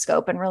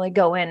microscope and really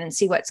go in and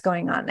see what's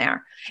going on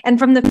there. And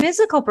from the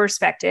physical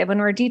perspective, when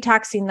we're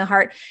detoxing the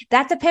heart,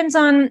 that depends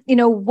on,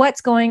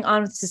 what's going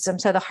on with the system.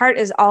 So the heart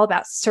is all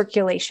about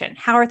circulation.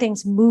 How are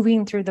things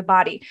moving through the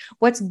body?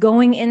 What's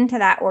going into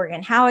that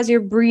organ? How is your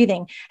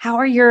breathing? How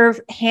are your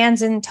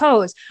hands and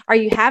toes? Are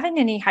you having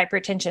any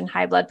hypertension,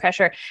 high blood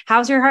pressure?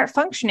 How's your heart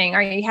functioning?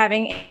 Are you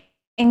having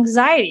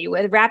anxiety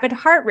with rapid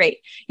heart rate?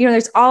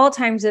 There's all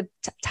types of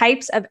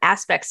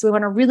aspects. So we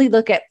want to really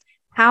look at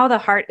how the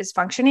heart is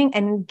functioning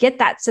and get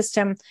that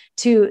system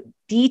to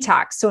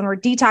detox. So when we're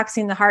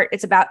detoxing the heart,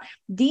 it's about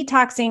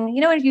detoxing.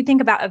 If you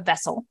think about a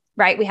vessel,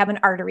 right? We have an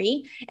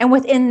artery, and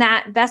within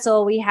that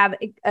vessel, we have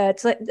a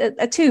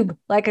tube,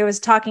 like I was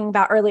talking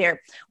about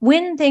earlier.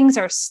 When things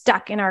are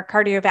stuck in our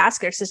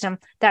cardiovascular system,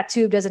 that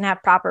tube doesn't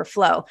have proper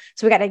flow.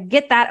 So we got to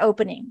get that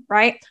opening,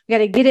 right? We got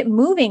to get it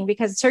moving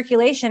because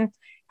circulation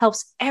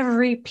helps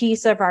every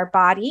piece of our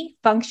body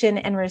function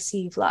and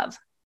receive love.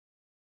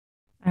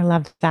 I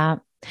love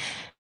that.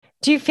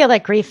 Do you feel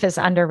like grief is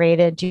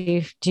underrated?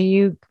 Do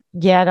you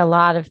get a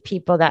lot of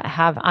people that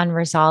have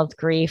unresolved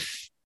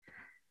grief?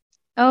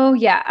 Oh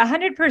yeah,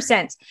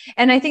 100%.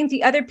 And I think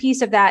the other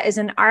piece of that is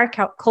in our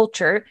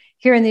culture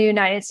here in the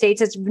United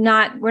States,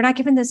 we're not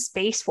given the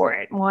space for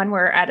it. One,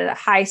 we're at a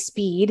high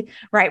speed,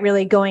 right?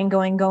 Really going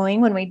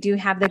when we do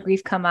have the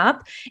grief come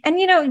up. And,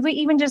 we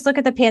even just look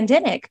at the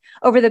pandemic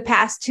over the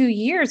past 2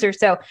 years or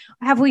so.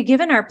 Have we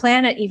given our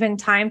planet even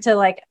time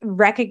to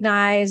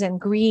recognize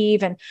and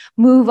grieve and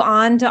move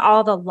on to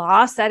all the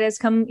loss that has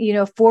come,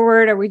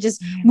 forward? Are we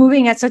just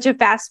moving at such a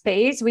fast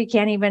pace? We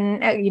can't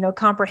even,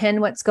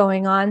 comprehend what's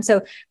going on.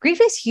 So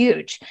grief is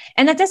huge.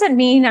 And that doesn't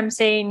mean I'm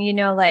saying,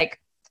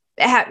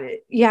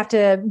 you have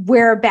to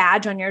wear a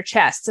badge on your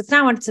chest. It's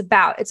not what it's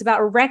about. It's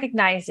about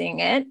recognizing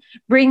it,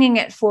 bringing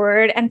it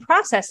forward, and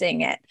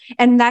processing it.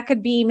 And that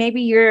could be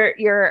maybe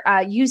you're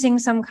using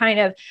some kind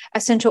of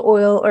essential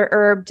oil or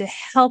herb to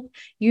help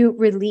you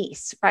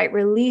release, right?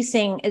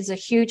 Releasing is a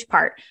huge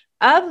part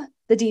of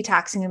the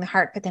detoxing in the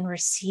heart, but then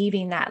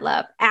receiving that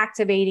love,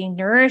 activating,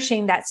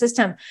 nourishing that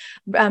system.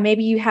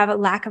 Maybe you have a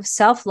lack of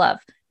self-love.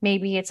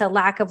 Maybe it's a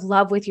lack of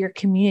love with your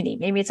community.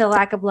 Maybe it's a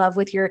lack of love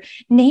with your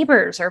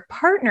neighbors or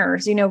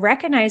partners,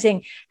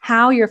 recognizing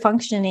how you're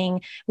functioning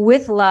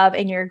with love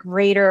in your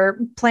greater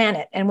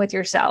planet and with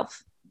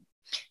yourself.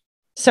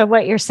 So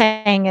what you're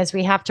saying is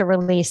we have to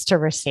release to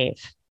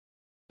receive.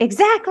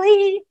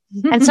 Exactly.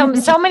 And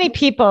so many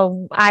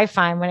people I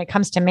find when it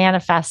comes to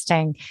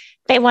manifesting,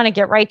 they want to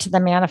get right to the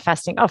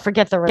manifesting. Oh,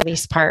 forget the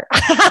release part.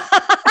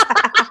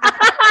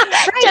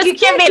 Right, just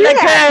give me the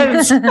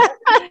goods.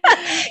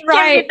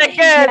 Right. Give me the goods.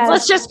 Yes.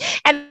 Let's just,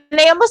 and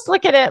they almost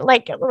look at it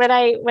like when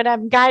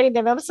I'm guiding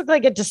them, it almost look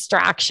like a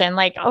distraction.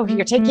 Like, oh,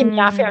 you're taking me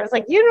off here. I was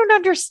like, you don't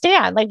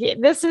understand. Like,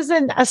 this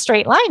isn't a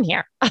straight line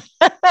here.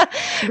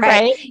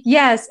 Right.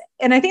 Yes.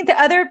 And I think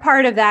the other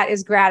part of that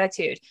is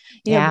gratitude,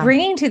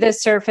 bringing to the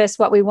surface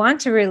what we want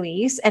to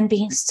release and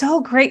being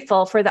so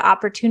grateful for the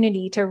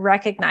opportunity to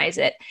recognize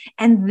it.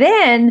 And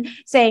then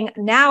saying,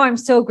 now I'm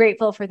so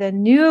grateful for the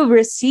new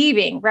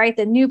receiving, right?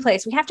 The new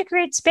place. We have to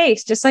create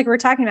space, just like we're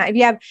talking about.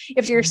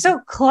 If you're so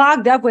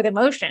clogged up with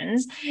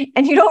emotions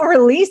and you don't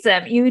release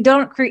them, you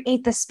don't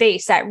create the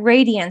space, that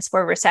radiance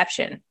for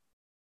reception.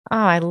 Oh,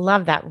 I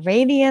love that.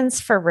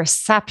 Radiance for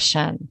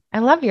reception. I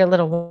love your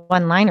little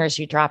one-liners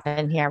you drop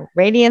in here.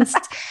 Radiance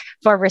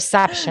for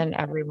reception,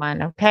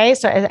 everyone. Okay.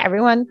 So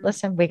everyone,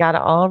 listen, we got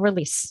to all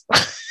release.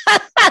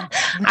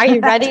 Are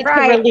you ready to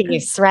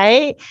release,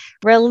 right?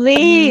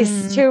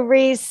 Release to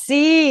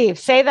receive.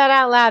 Say that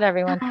out loud,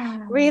 everyone.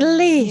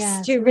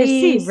 Release to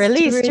receive.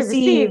 Release to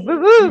receive.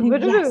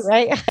 Yes.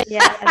 Right?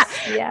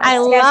 Yes. Yes. I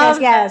love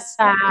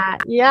that.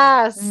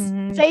 Yes.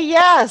 Say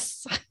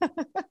yes.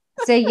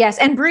 Say yes.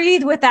 And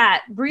breathe with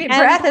that.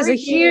 Breath is a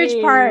huge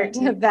part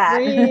of that.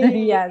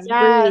 Yes.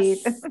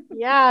 Breathe.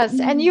 Yes.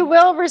 And you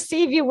will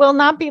receive. You will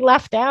not be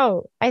left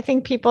out. I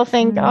think people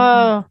think,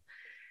 oh,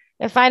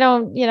 if I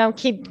don't,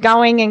 keep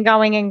going and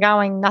going and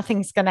going,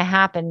 nothing's going to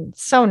happen.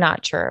 So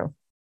not true.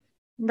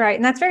 Right.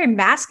 And that's very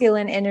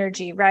masculine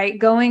energy, right?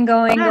 Going,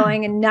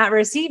 and not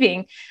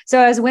receiving. So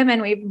as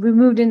women, we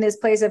moved in this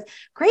place of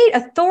great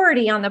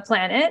authority on the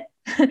planet,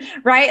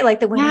 right? Like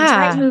the women's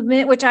rights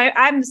movement, which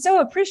I'm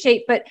so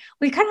appreciate, but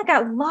we kind of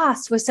got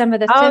lost with some of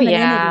the femininity.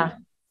 Yeah,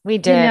 we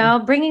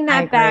did. Bringing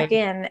that back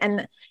in.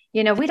 And,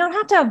 we don't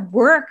have to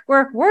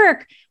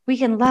work. We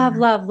can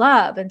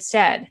love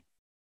instead.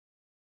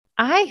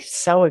 I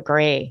so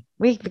agree.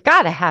 We've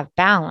got to have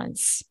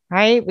balance,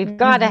 right? We've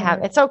got to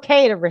have, it's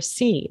okay to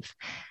receive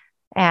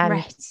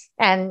and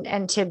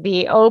to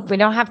be open. We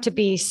don't have to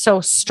be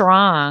so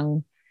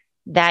strong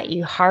that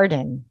you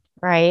harden,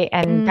 right?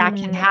 And that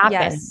can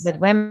happen with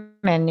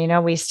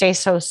women. We stay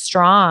so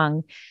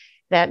strong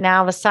that now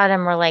all of a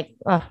sudden we're like,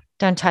 oh,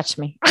 don't touch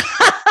me.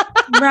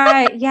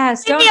 Right.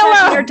 Yes. Don't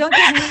touch me or don't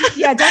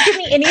give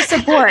me any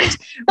support.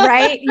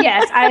 Right.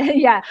 Yes.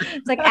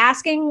 It's like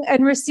asking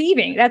and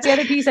receiving. That's the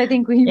other piece. I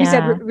think when you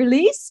said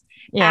release,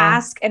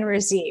 ask and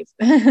receive.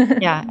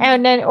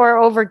 And then, or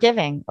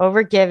overgiving,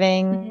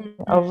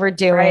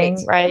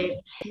 overdoing. Right.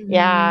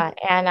 Yeah.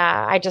 And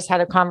I just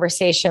had a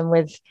conversation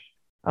with,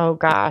 oh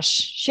gosh,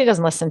 she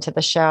doesn't listen to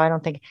the show. I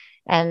don't think,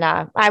 and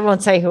I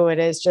won't say who it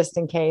is just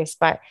in case,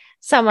 but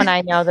someone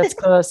I know that's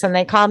close. And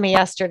they called me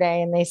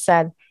yesterday and they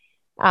said,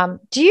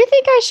 do you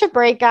think I should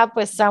break up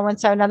with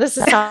so-and-so? Now, this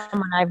is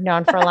someone I've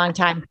known for a long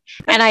time.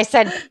 And I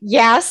said,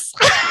 yes.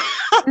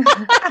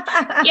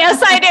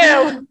 Yes, I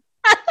do.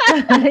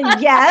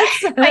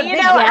 Yes. But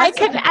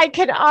I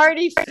could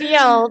already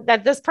feel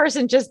that this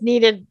person just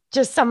needed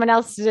someone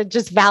else to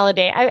just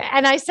validate.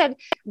 I said,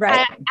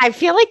 I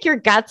feel like your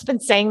gut's been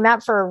saying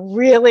that for a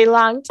really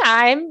long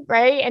time.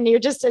 Right. And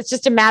it's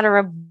just a matter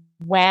of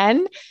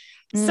when.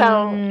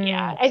 So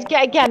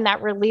again,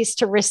 that release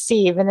to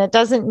receive, and it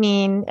doesn't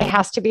mean it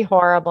has to be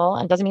horrible,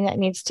 and doesn't mean that it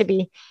needs to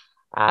be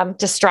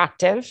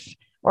destructive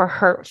or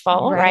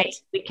hurtful, right?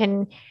 We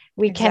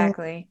can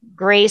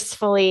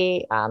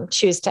gracefully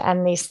choose to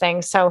end these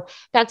things. So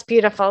that's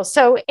beautiful.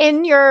 So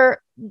again,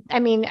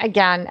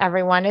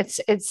 everyone,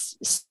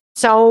 it's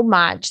so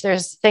much.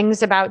 There's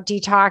things about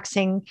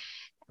detoxing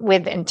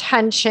with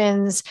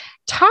intentions.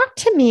 Talk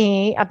to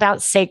me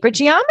about sacred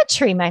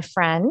geometry, my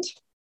friend.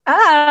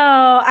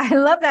 Oh, I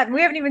love that. We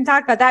haven't even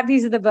talked about that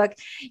piece of the book.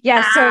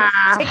 Yes. So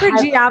sacred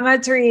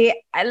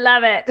geometry I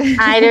love it.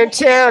 I do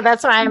too.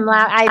 That's why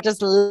I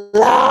just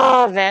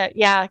love it.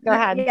 Yeah, go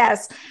ahead.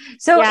 Yes.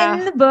 So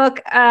in the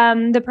book,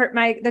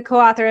 the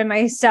co-author and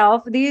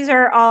myself, these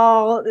are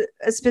all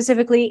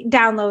specifically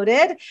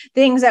downloaded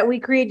things that we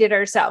created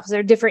ourselves.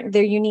 They're different.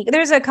 They're unique.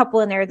 There's a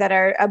couple in there that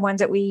are ones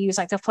that we use,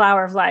 like the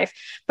Flower of Life,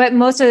 but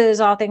most of it is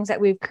all things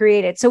that we've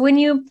created. So I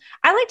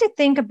like to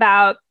think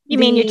about. You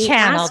mean you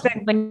channeled?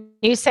 When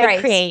you say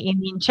create, you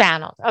mean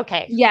channeled.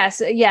 Okay.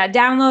 Yes. Yeah.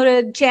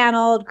 Downloaded,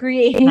 channeled,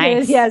 created.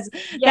 Nice. Yes.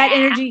 Yeah. That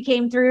energy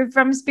came through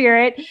from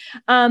spirit.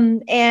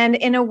 And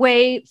in a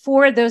way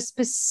for those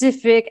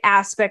specific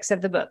aspects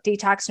of the book,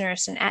 detox,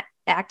 nourish, and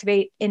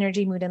activate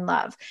energy, mood, and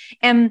love.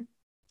 And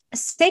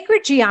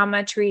sacred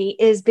geometry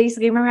is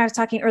basically, remember I was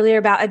talking earlier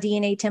about a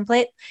DNA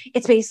template?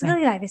 It's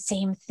basically like the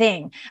same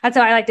thing. That's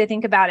how I like to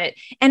think about it.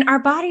 And our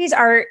bodies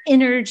are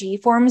energy,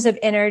 forms of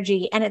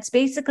energy. And it's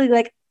basically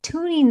like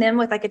tuning them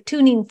with like a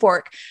tuning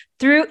fork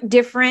through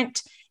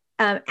different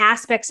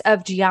aspects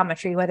of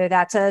geometry, whether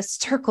that's a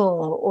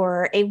circle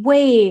or a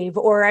wave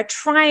or a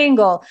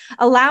triangle,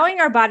 allowing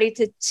our body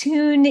to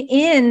tune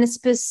in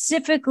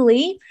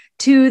specifically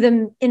to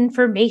the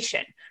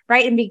information.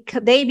 Right.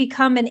 And they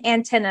become an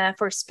antenna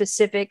for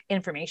specific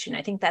information.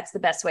 I think that's the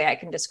best way I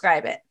can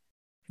describe it.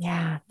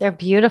 Yeah. They're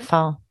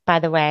beautiful, by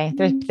the way.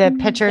 The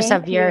pictures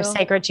of your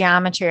sacred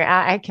geometry.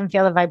 I can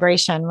feel the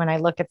vibration when I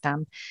look at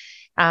them.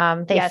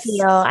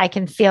 I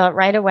can feel it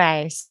right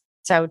away.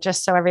 So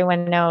just so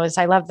everyone knows,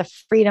 I love the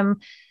Freedom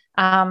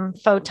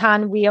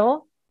photon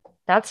wheel.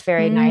 That's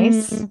very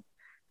nice.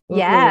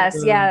 Yes.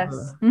 Ooh. Yes.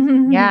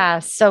 Yeah.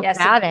 Soak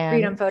that in.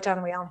 Freedom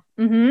photon wheel.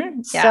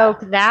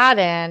 Soak that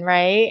in.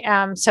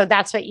 Right. So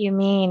that's what you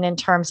mean in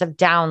terms of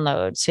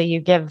download. So you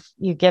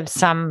give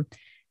some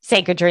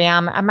sacred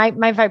geometry.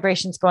 My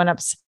vibration's going up.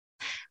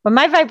 When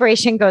my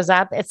vibration goes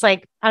up, it's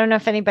like, I don't know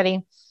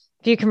if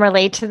you can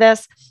relate to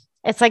this.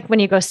 It's like when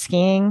you go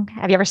skiing.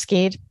 Have you ever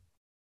skied?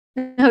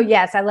 Oh,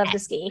 yes. I love to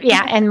ski.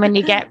 Yeah. And when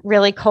you get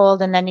really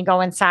cold and then you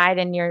go inside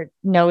and your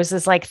nose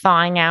is like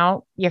thawing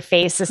out, your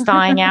face is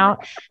thawing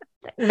out.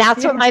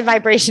 That's what my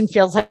vibration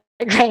feels like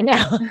right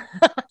now.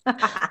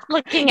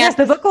 Looking at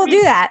the book will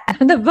do that.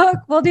 The book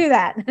will do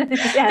that.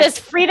 This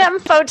Freedom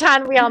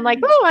photon wheel. I'm like,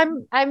 oh,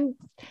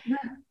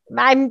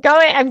 I'm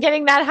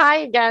getting that high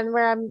again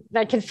where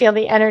I can feel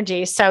the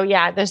energy. So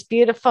yeah, there's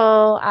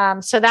beautiful.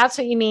 So that's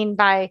what you mean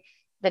by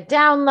the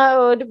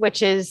download,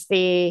 which is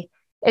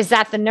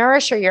that the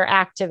nourish or your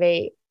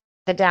activate,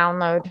 the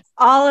download?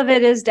 All of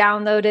it is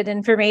downloaded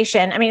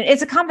information. I mean,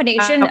 it's a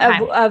combination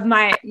of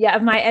my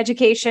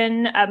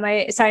education,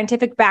 my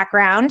scientific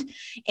background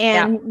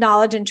and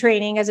knowledge and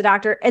training as a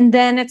doctor. And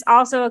then it's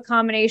also a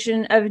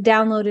combination of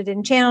downloaded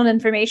and channeled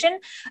information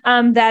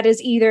that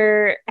is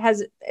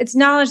it's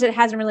knowledge that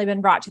hasn't really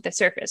been brought to the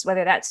surface,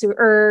 whether that's through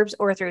herbs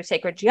or through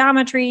sacred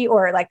geometry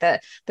or like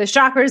the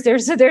chakras.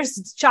 There's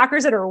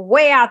chakras that are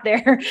way out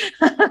there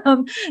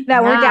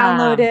that were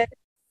downloaded.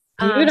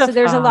 So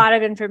there's a lot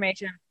of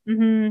information.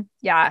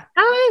 Yeah.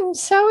 I'm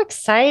so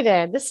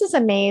excited. This is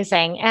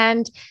amazing.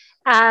 And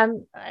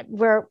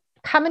we're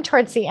coming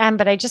towards the end,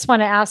 but I just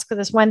want to ask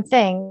this one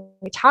thing.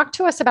 Talk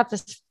to us about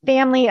this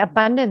family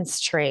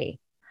abundance tree.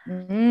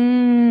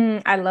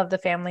 I love the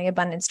family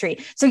abundance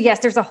tree. So yes,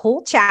 there's a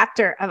whole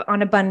chapter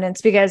on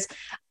abundance because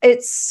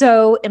it's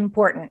so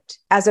important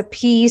as a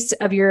piece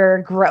of your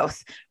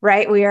growth,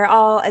 right? We are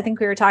all, I think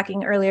we were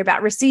talking earlier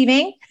about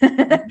receiving,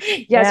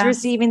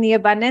 receiving the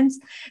abundance.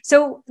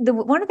 So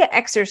one of the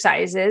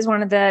exercises,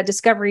 one of the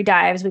discovery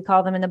dives, we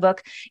call them in the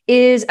book,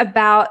 is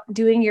about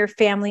doing your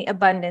family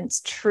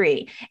abundance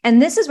tree.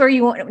 And this is where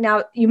you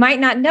might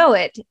not know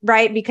it,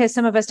 right? Because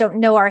some of us don't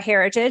know our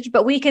heritage,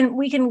 but we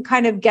can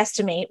kind of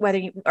guesstimate whether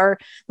you or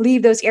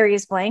leave those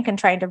areas blank and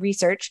trying to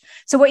research.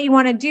 So what you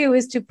want to do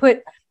is to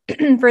put,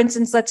 for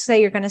instance, let's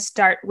say you're going to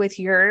start with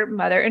your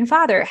mother and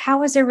father. How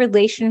was their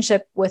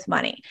relationship with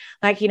money?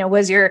 Like,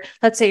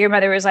 let's say your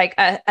mother was like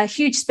a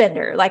huge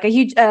spender, like a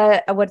huge,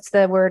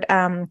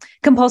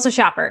 compulsive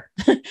shopper,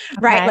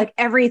 right? Like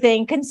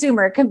everything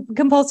consumer,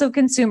 compulsive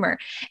consumer.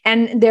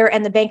 And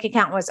the bank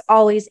account was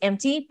always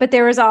empty, but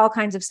there was all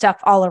kinds of stuff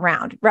all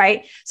around,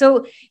 right?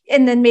 So,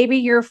 and then maybe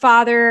your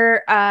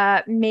father,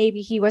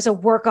 maybe he was a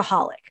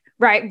workaholic,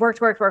 right?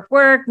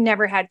 Worked,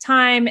 never had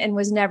time and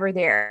was never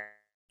there.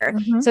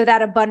 So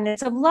that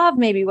abundance of love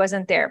maybe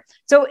wasn't there.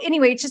 So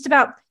anyway, it's just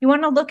about, you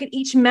want to look at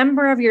each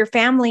member of your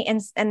family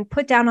and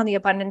put down on the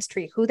abundance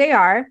tree who they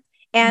are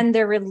and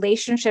their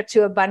relationship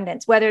to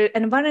abundance. Whether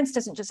an abundance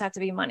doesn't just have to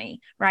be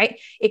money, right?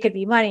 It could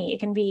be money. It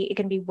can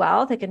be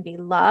wealth. It can be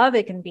love.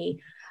 It can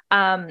be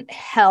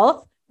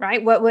health.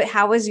 Right?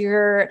 How is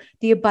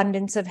the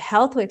abundance of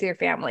health with your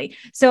family?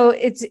 So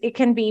it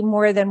can be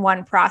more than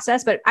one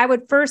process, but I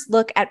would first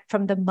look at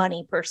from the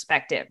money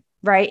perspective,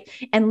 right?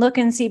 And look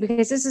and see,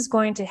 because this is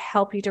going to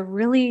help you to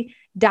really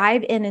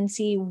dive in and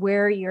see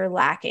where you're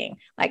lacking.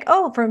 Like,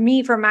 oh, for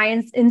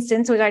my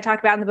instance, which I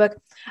talked about in the book,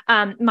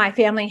 my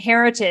family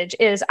heritage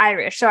is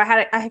Irish. So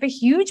I have a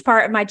huge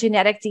part of my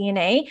genetic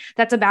DNA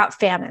that's about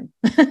famine.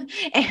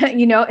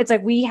 And, it's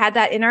like we had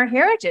that in our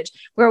heritage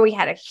where we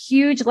had a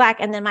huge lack.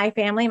 And then my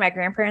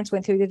grandparents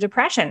went through the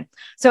Depression.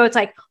 So it's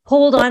like,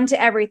 hold on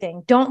to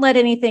everything. Don't let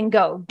anything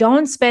go.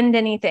 Don't spend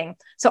anything.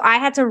 So I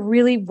had to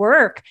really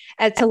work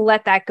to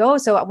let that go.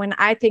 So when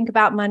I think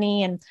about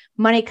money and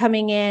money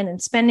coming in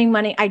and spending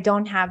money, I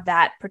don't have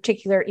that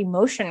particular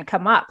emotion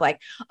come up like,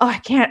 oh, I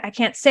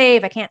can't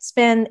save, I can't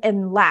spend,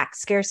 and lack,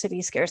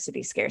 scarcity.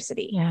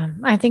 Yeah.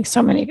 I think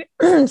so many,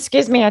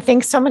 I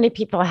think so many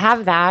people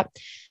have that.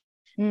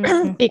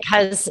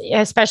 Because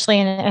especially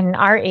in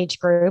our age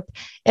group,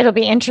 it'll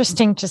be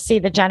interesting to see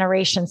the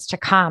generations to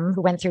come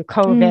who went through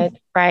COVID,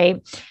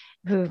 right?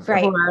 Who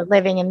are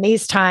living in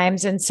these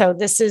times. And so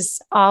this is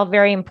all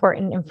very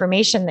important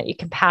information that you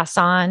can pass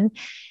on.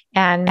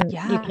 And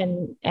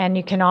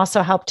you can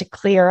also help to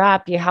clear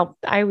up.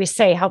 I always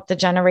say, help the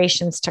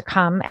generations to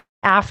come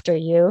after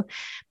you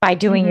by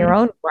doing your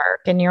own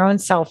work and your own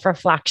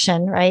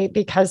self-reflection, right?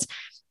 Because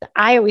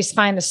I always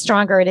find the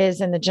stronger it is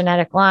in the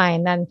genetic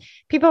line, then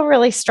people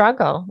really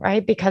struggle,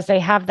 right? Because they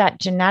have that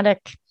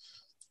genetic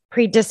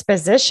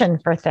predisposition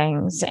for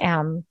things.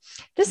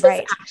 This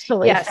is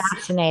absolutely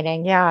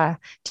fascinating. Yeah.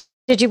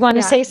 Did you want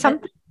to say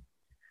something?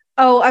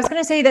 Oh, I was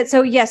going to say that.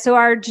 So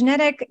our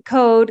genetic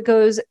code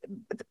goes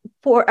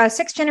for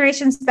 6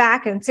 generations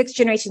back and 6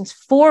 generations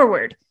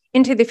forward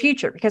into the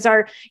future, because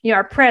our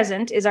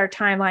present is our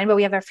timeline, but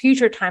we have our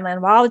future timeline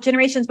of all the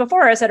generations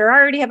before us that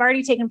have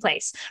already taken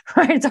place,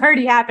 right? It's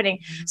already happening.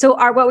 So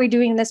what we're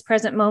doing in this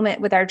present moment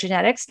with our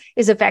genetics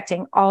is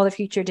affecting all the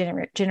future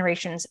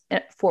generations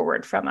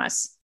forward from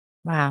us.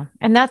 Wow.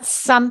 And that's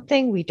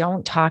something we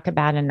don't talk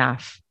about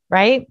enough,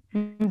 right?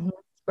 Mm-hmm.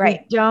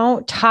 Right. We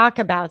don't talk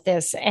about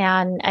this.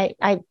 And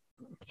I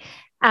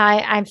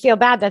feel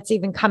bad that's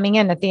even coming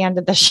in at the end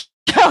of the show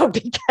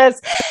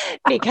because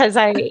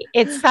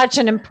it's such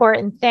an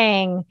important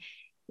thing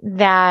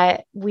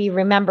that we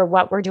remember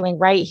what we're doing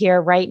right here,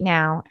 right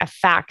now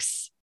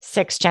affects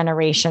 6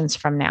 generations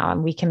from now,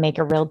 and we can make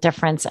a real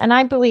difference. And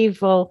I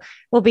believe we'll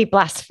be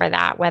blessed for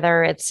that,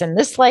 whether it's in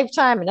this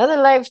lifetime, another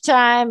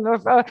lifetime,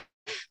 or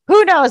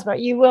who knows, but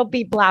you will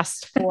be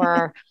blessed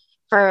for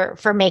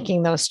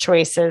making those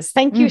choices.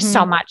 Thank you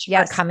so much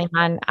for coming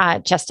on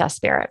Just Ask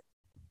Spirit.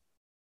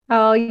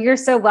 Oh, you're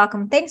so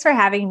welcome. Thanks for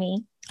having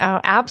me. Oh,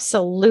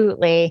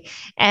 absolutely.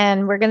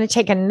 And we're going to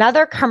take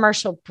another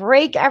commercial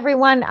break,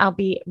 everyone. I'll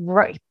be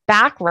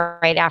back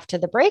right after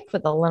the break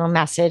with a little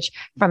message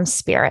from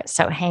Spirit.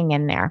 So hang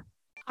in there.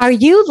 Are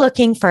you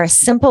looking for a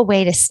simple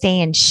way to stay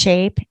in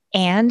shape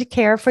and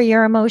care for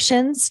your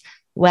emotions?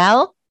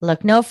 Well,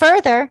 look no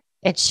further.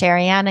 It's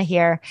Sherianna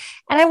here.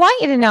 And I want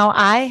you to know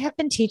I have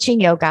been teaching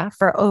yoga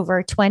for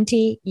over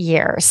 20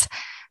 years.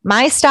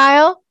 My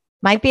style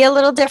might be a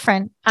little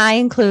different. I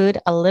include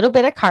a little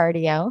bit of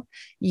cardio,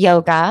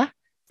 yoga,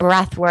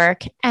 breath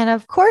work, and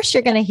of course,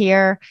 you're going to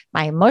hear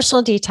my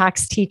emotional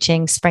detox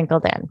teaching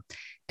sprinkled in.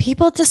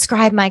 People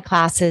describe my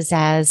classes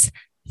as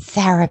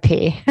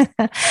therapy.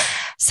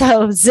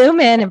 So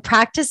zoom in and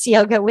practice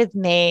yoga with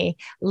me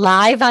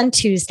live on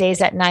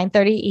Tuesdays at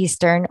 9:30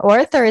 Eastern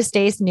or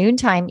Thursdays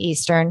noontime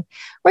Eastern,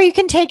 or you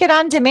can take it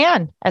on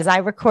demand as I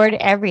record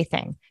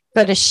everything.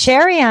 Go to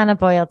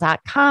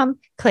SheriannaBoyle.com,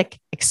 click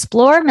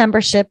Explore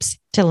Memberships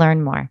to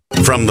learn more.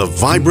 From the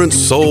vibrant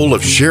soul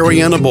of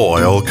Sherianna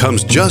Boyle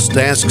comes Just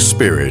Ask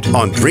Spirit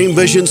on Dream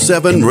Vision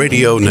 7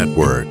 Radio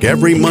Network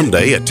every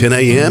Monday at 10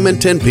 a.m.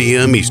 and 10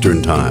 p.m.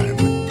 Eastern Time.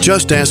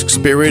 Just Ask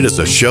Spirit is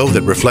a show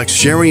that reflects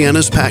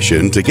Sherianna's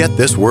passion to get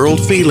this world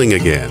feeling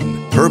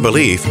again. Her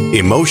belief,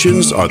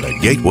 emotions are the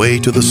gateway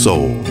to the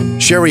soul.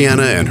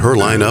 Sherianna and her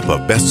lineup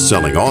of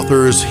best-selling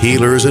authors,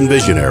 healers, and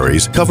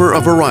visionaries cover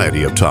a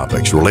variety of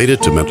topics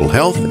related to mental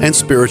health and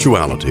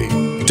spirituality.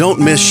 Don't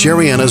miss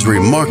Sherianna's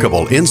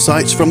remarkable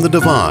insights from the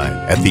divine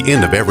at the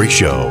end of every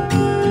show.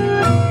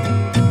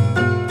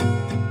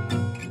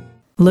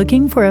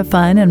 Looking for a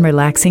fun and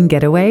relaxing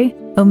getaway?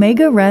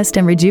 Omega Rest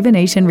and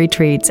Rejuvenation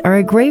Retreats are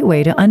a great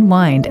way to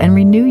unwind and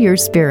renew your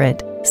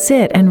spirit.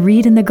 Sit and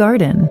read in the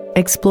garden,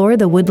 explore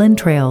the woodland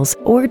trails,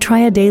 or try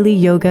a daily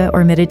yoga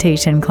or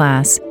meditation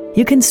class.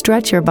 You can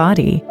stretch your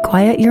body,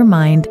 quiet your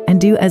mind,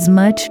 and do as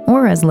much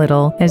or as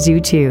little as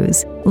you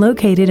choose.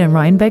 Located in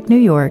Rhinebeck, New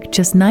York,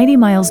 just 90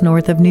 miles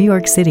north of New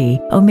York City,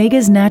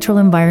 Omega's natural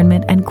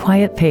environment and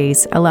quiet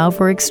pace allow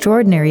for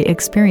extraordinary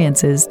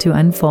experiences to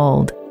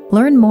unfold.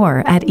 Learn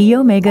more at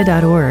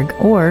eomega.org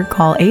or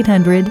call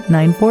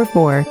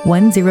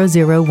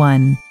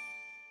 800-944-1001.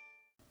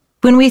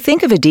 When we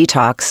think of a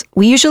detox,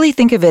 we usually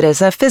think of it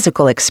as a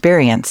physical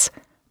experience.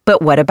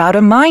 But what about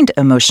a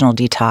mind-emotional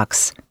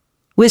detox?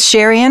 With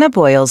Sherianna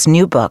Boyle's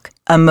new book,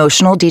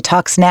 Emotional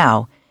Detox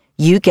Now,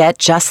 you get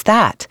just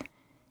that.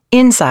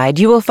 Inside,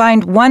 you will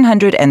find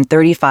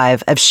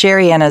 135 of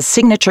Sherianna's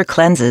signature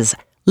cleanses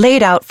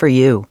laid out for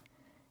you.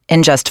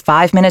 In just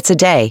 5 minutes a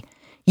day,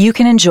 you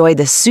can enjoy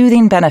the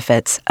soothing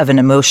benefits of an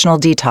emotional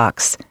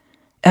detox.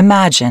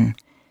 Imagine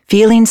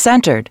feeling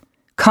centered,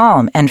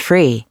 calm, and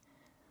free.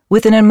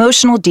 With an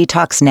emotional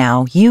detox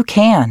now, you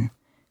can.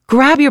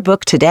 Grab your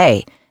book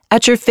today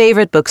at your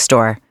favorite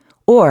bookstore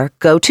or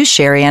go to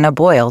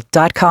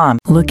SherryAnnaBoyle.com.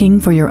 Looking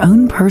for your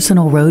own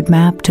personal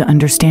roadmap to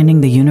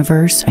understanding the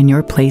universe and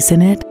your place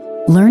in it?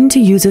 Learn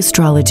to use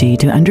astrology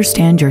to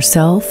understand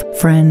yourself,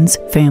 friends,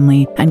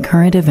 family, and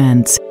current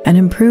events, and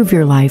improve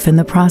your life in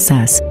the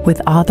process with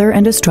author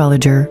and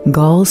astrologer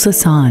Gul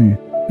Sasan.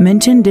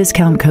 Mention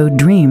discount code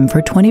DREAM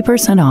for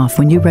 20% off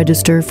when you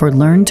register for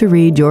Learn to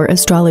Read Your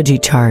Astrology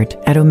Chart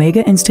at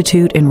Omega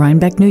Institute in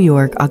Rhinebeck, New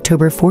York,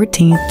 October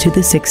 14th to the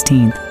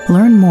 16th.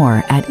 Learn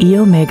more at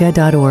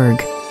eomega.org.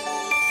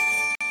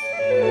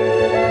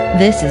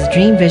 This is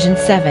Dream Vision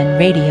 7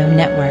 Radio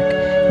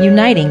Network,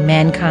 uniting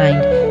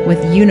mankind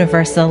with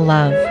universal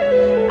love.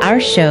 Our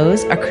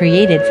shows are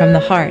created from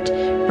the heart,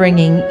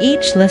 bringing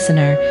each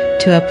listener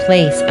to a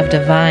place of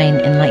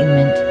divine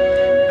enlightenment.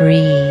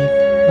 Breathe,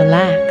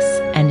 relax,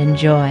 and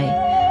enjoy.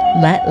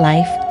 Let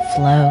life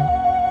flow.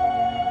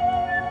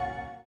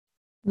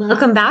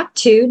 Welcome back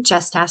to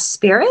Just Ask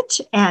Spirit.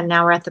 And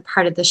now we're at the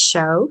part of the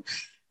show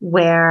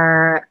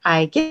where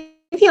I give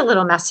you a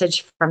little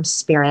message from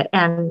Spirit.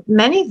 And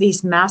many of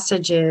these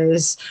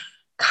messages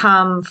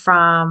come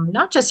from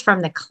not just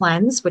from the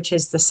cleanse, which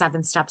is the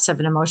 7 steps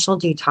of an emotional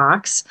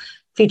detox,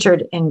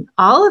 featured in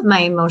all of my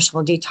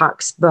emotional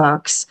detox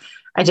books.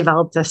 I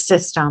developed a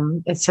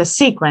system. It's a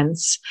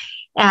sequence.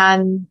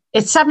 And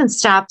it's 7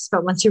 steps,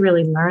 but once you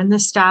really learn the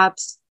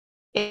steps,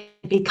 it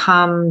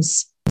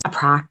becomes a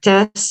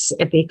practice.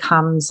 It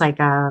becomes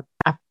like I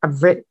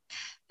don't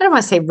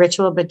want to say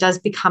ritual, but it does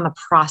become a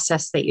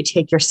process that you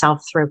take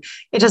yourself through.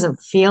 It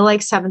doesn't feel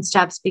like 7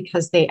 steps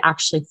because they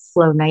actually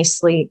flow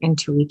nicely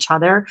into each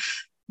other.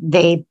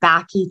 They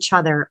back each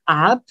other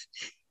up.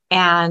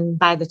 And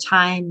by the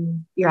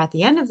time you're at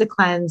the end of the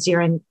cleanse,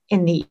 you're in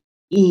the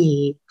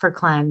E for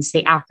cleanse,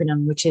 the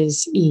acronym, which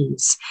is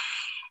ease.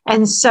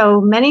 And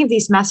so many of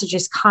these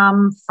messages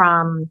come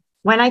from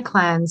when I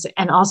cleanse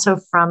and also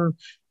from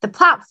the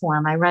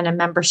platform. I run a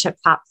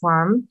membership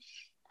platform.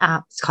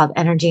 It's called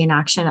Energy in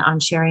Action on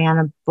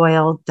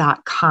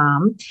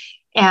SherryAnnaBoyle.com.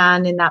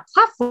 And in that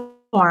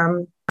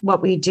platform,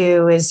 what we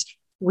do is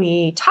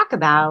we talk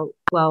about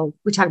what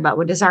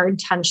is our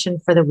intention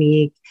for the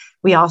week.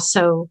 I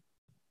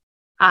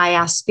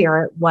ask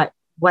Spirit what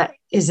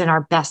is in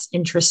our best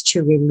interest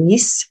to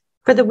release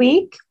for the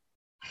week,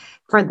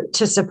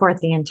 to support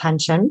the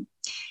intention.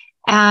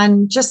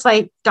 And just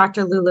like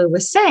Dr. Lulu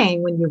was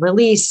saying, when you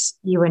release,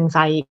 you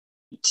invite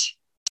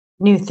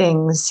new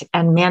things,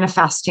 and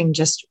manifesting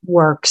just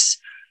works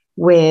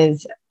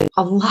with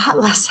a lot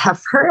less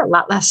effort, a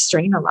lot less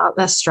strain, a lot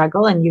less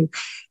struggle. And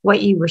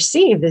what you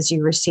receive is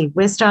you receive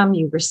wisdom,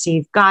 you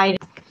receive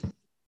guidance,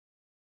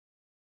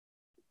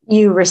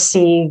 you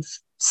receive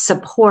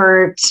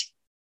support.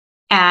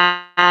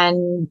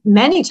 And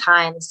many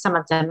times some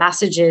of the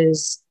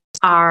messages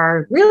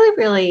are really,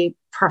 really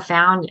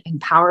profound and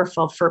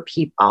powerful for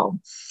people.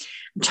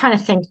 I'm trying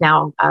to think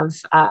now of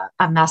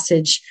a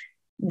message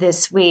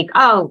this week.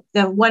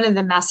 One of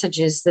the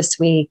messages this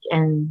week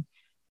in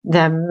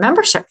the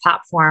membership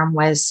platform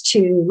was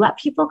to let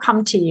people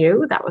come to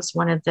you. That was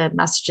one of the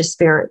messages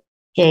Spirit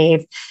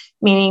gave,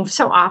 meaning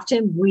so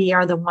often we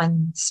are the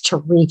ones to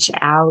reach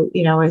out,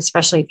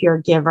 especially if you're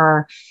a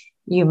giver.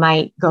 You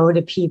might go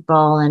to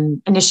people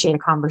and initiate a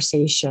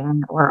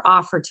conversation or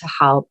offer to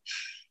help.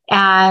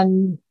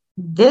 And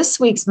this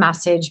week's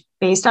message,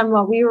 based on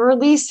what we were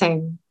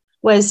releasing,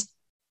 was,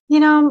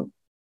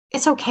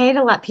 it's okay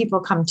to let people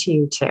come to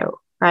you too,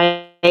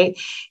 right?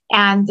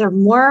 And they're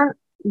more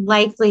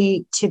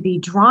likely to be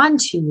drawn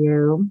to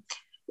you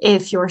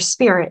if your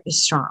spirit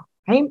is strong,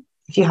 right?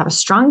 If you have a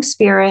strong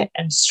spirit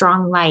and a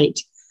strong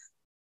light.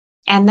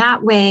 And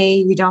that way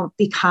you don't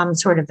become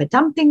sort of a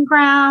dumping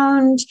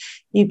ground.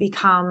 You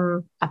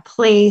become a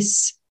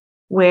place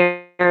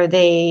where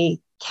they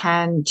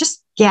can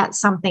just get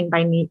something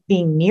by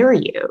being near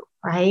you,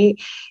 right?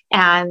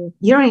 And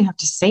you don't even have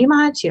to say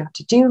much. You don't have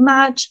to do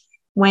much.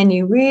 When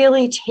you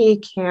really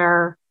take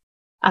care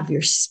of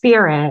your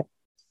spirit,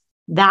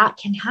 that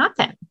can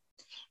happen.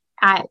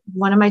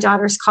 One of my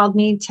daughters called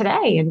me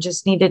today and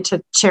just needed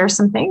to share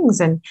some things.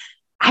 And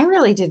I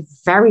really did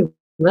very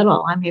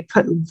little. I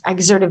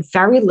exerted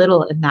very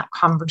little in that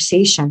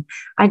conversation.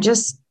 I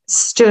just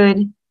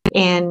stood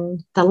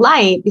in the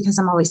light because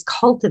I'm always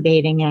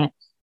cultivating it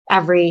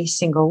every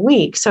single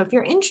week. So if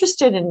you're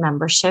interested in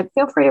membership,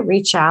 feel free to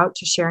reach out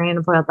to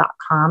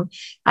SherryAnnaBoyle.com.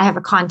 I have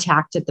a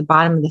contact at the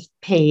bottom of the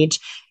page,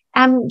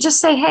 and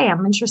just say, hey,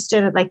 I'm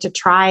interested. I'd like to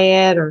try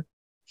it, or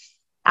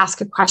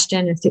ask a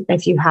question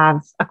if you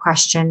have a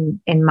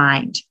question in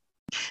mind.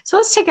 So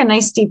let's take a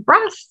nice deep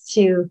breath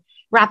to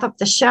wrap up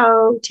the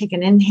show. Take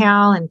an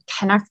inhale and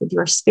connect with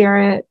your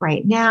spirit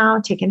right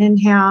now. Take an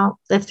inhale,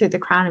 lift through the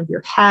crown of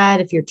your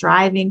head. If you're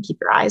driving, keep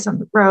your eyes on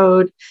the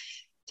road.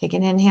 Take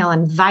an inhale,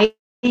 invite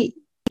a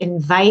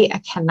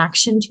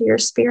connection to your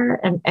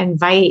spirit, and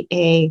invite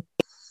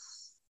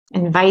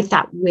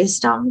that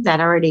wisdom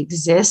that already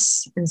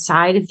exists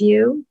inside of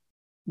you,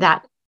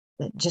 that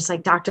just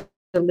like Dr.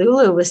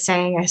 Lulu was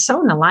saying, I'm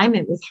so in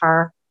alignment with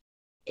her.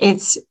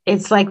 It's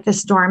like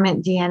this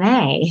dormant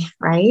DNA,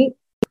 right?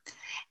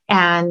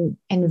 And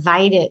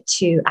invite it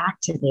to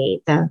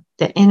activate the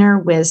inner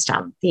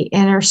wisdom, the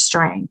inner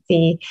strength,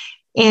 the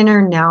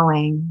inner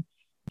knowing.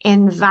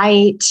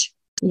 Invite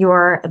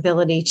your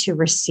ability to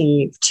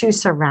receive, to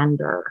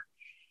surrender,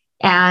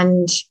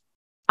 and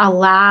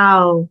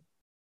allow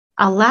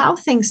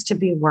things to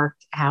be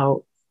worked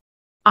out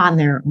on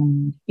their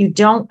own. You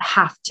don't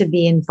have to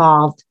be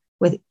involved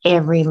with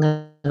every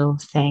little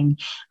thing.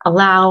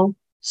 Allow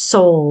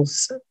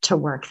souls to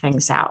work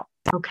things out.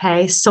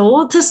 Okay.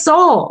 Soul to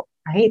soul,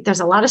 right? There's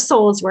a lot of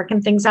souls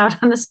working things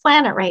out on this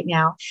planet right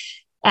now.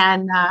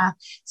 And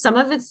some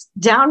of it's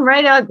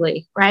downright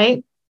ugly,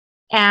 right?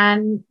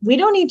 And we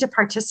don't need to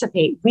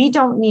participate. We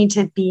don't need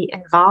to be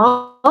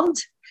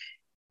involved.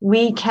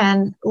 We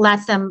can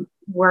let them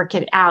work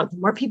it out. The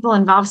more people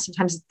involved,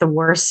 sometimes the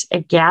worse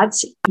it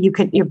gets.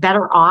 You're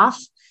better off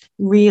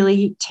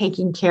really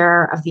taking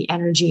care of the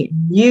energy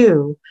in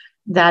you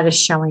that is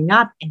showing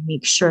up, and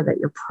make sure that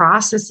you're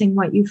processing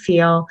what you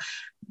feel.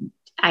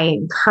 I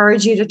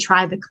encourage you to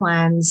try the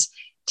cleanse,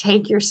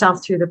 take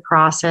yourself through the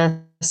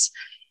process,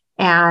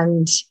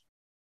 and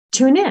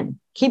tune in.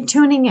 Keep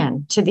tuning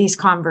in to these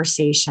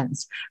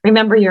conversations.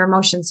 Remember, your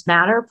emotions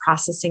matter.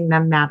 Processing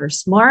them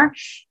matters more.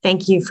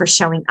 Thank you for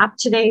showing up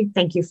today.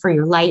 Thank you for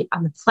your light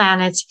on the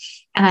planet.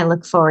 And I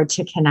look forward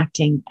to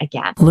connecting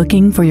again.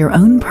 Looking for your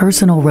own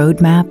personal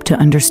roadmap to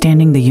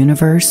understanding the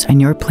universe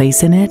and your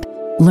place in it?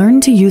 Learn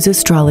to use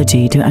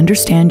astrology to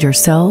understand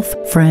yourself,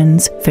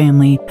 friends,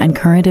 family, and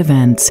current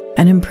events,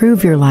 and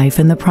improve your life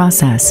in the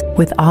process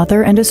with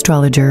author and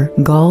astrologer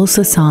Gul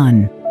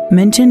Sasan.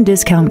 Mention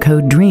discount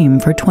code DREAM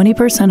for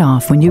 20%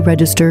 off when you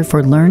register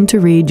for Learn to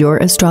Read Your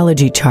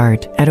Astrology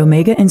Chart at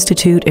Omega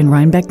Institute in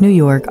Rhinebeck, New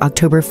York,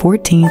 October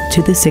 14th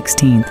to the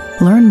 16th.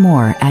 Learn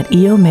more at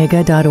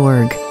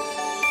eomega.org.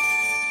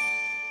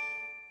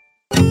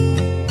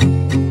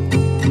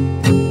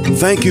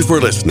 Thank you for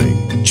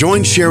listening.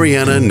 Join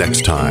Sherianna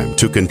next time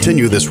to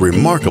continue this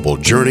remarkable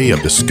journey of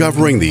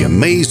discovering the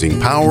amazing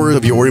power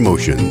of your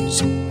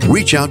emotions.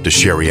 Reach out to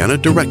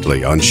Sherianna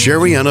directly on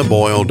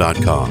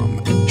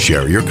SheriannaBoyle.com.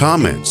 Share your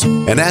comments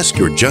and ask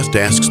your Just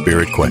Ask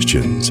Spirit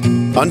questions.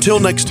 Until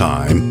next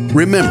time,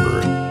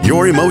 remember,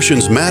 your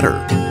emotions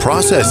matter.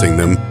 Processing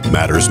them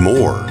matters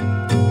more.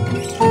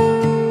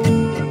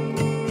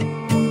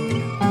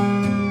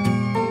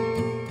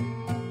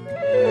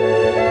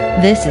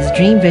 This is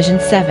Dream Vision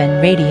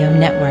 7 Radio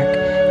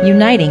Network,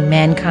 uniting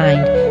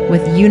mankind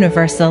with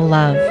universal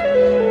love.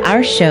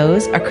 Our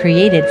shows are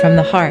created from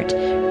the heart,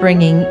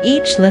 bringing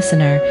each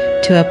listener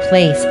to a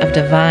place of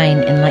divine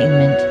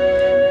enlightenment.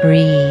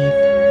 Breathe,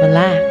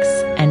 relax,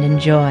 and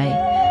enjoy.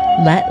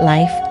 Let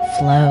life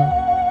flow.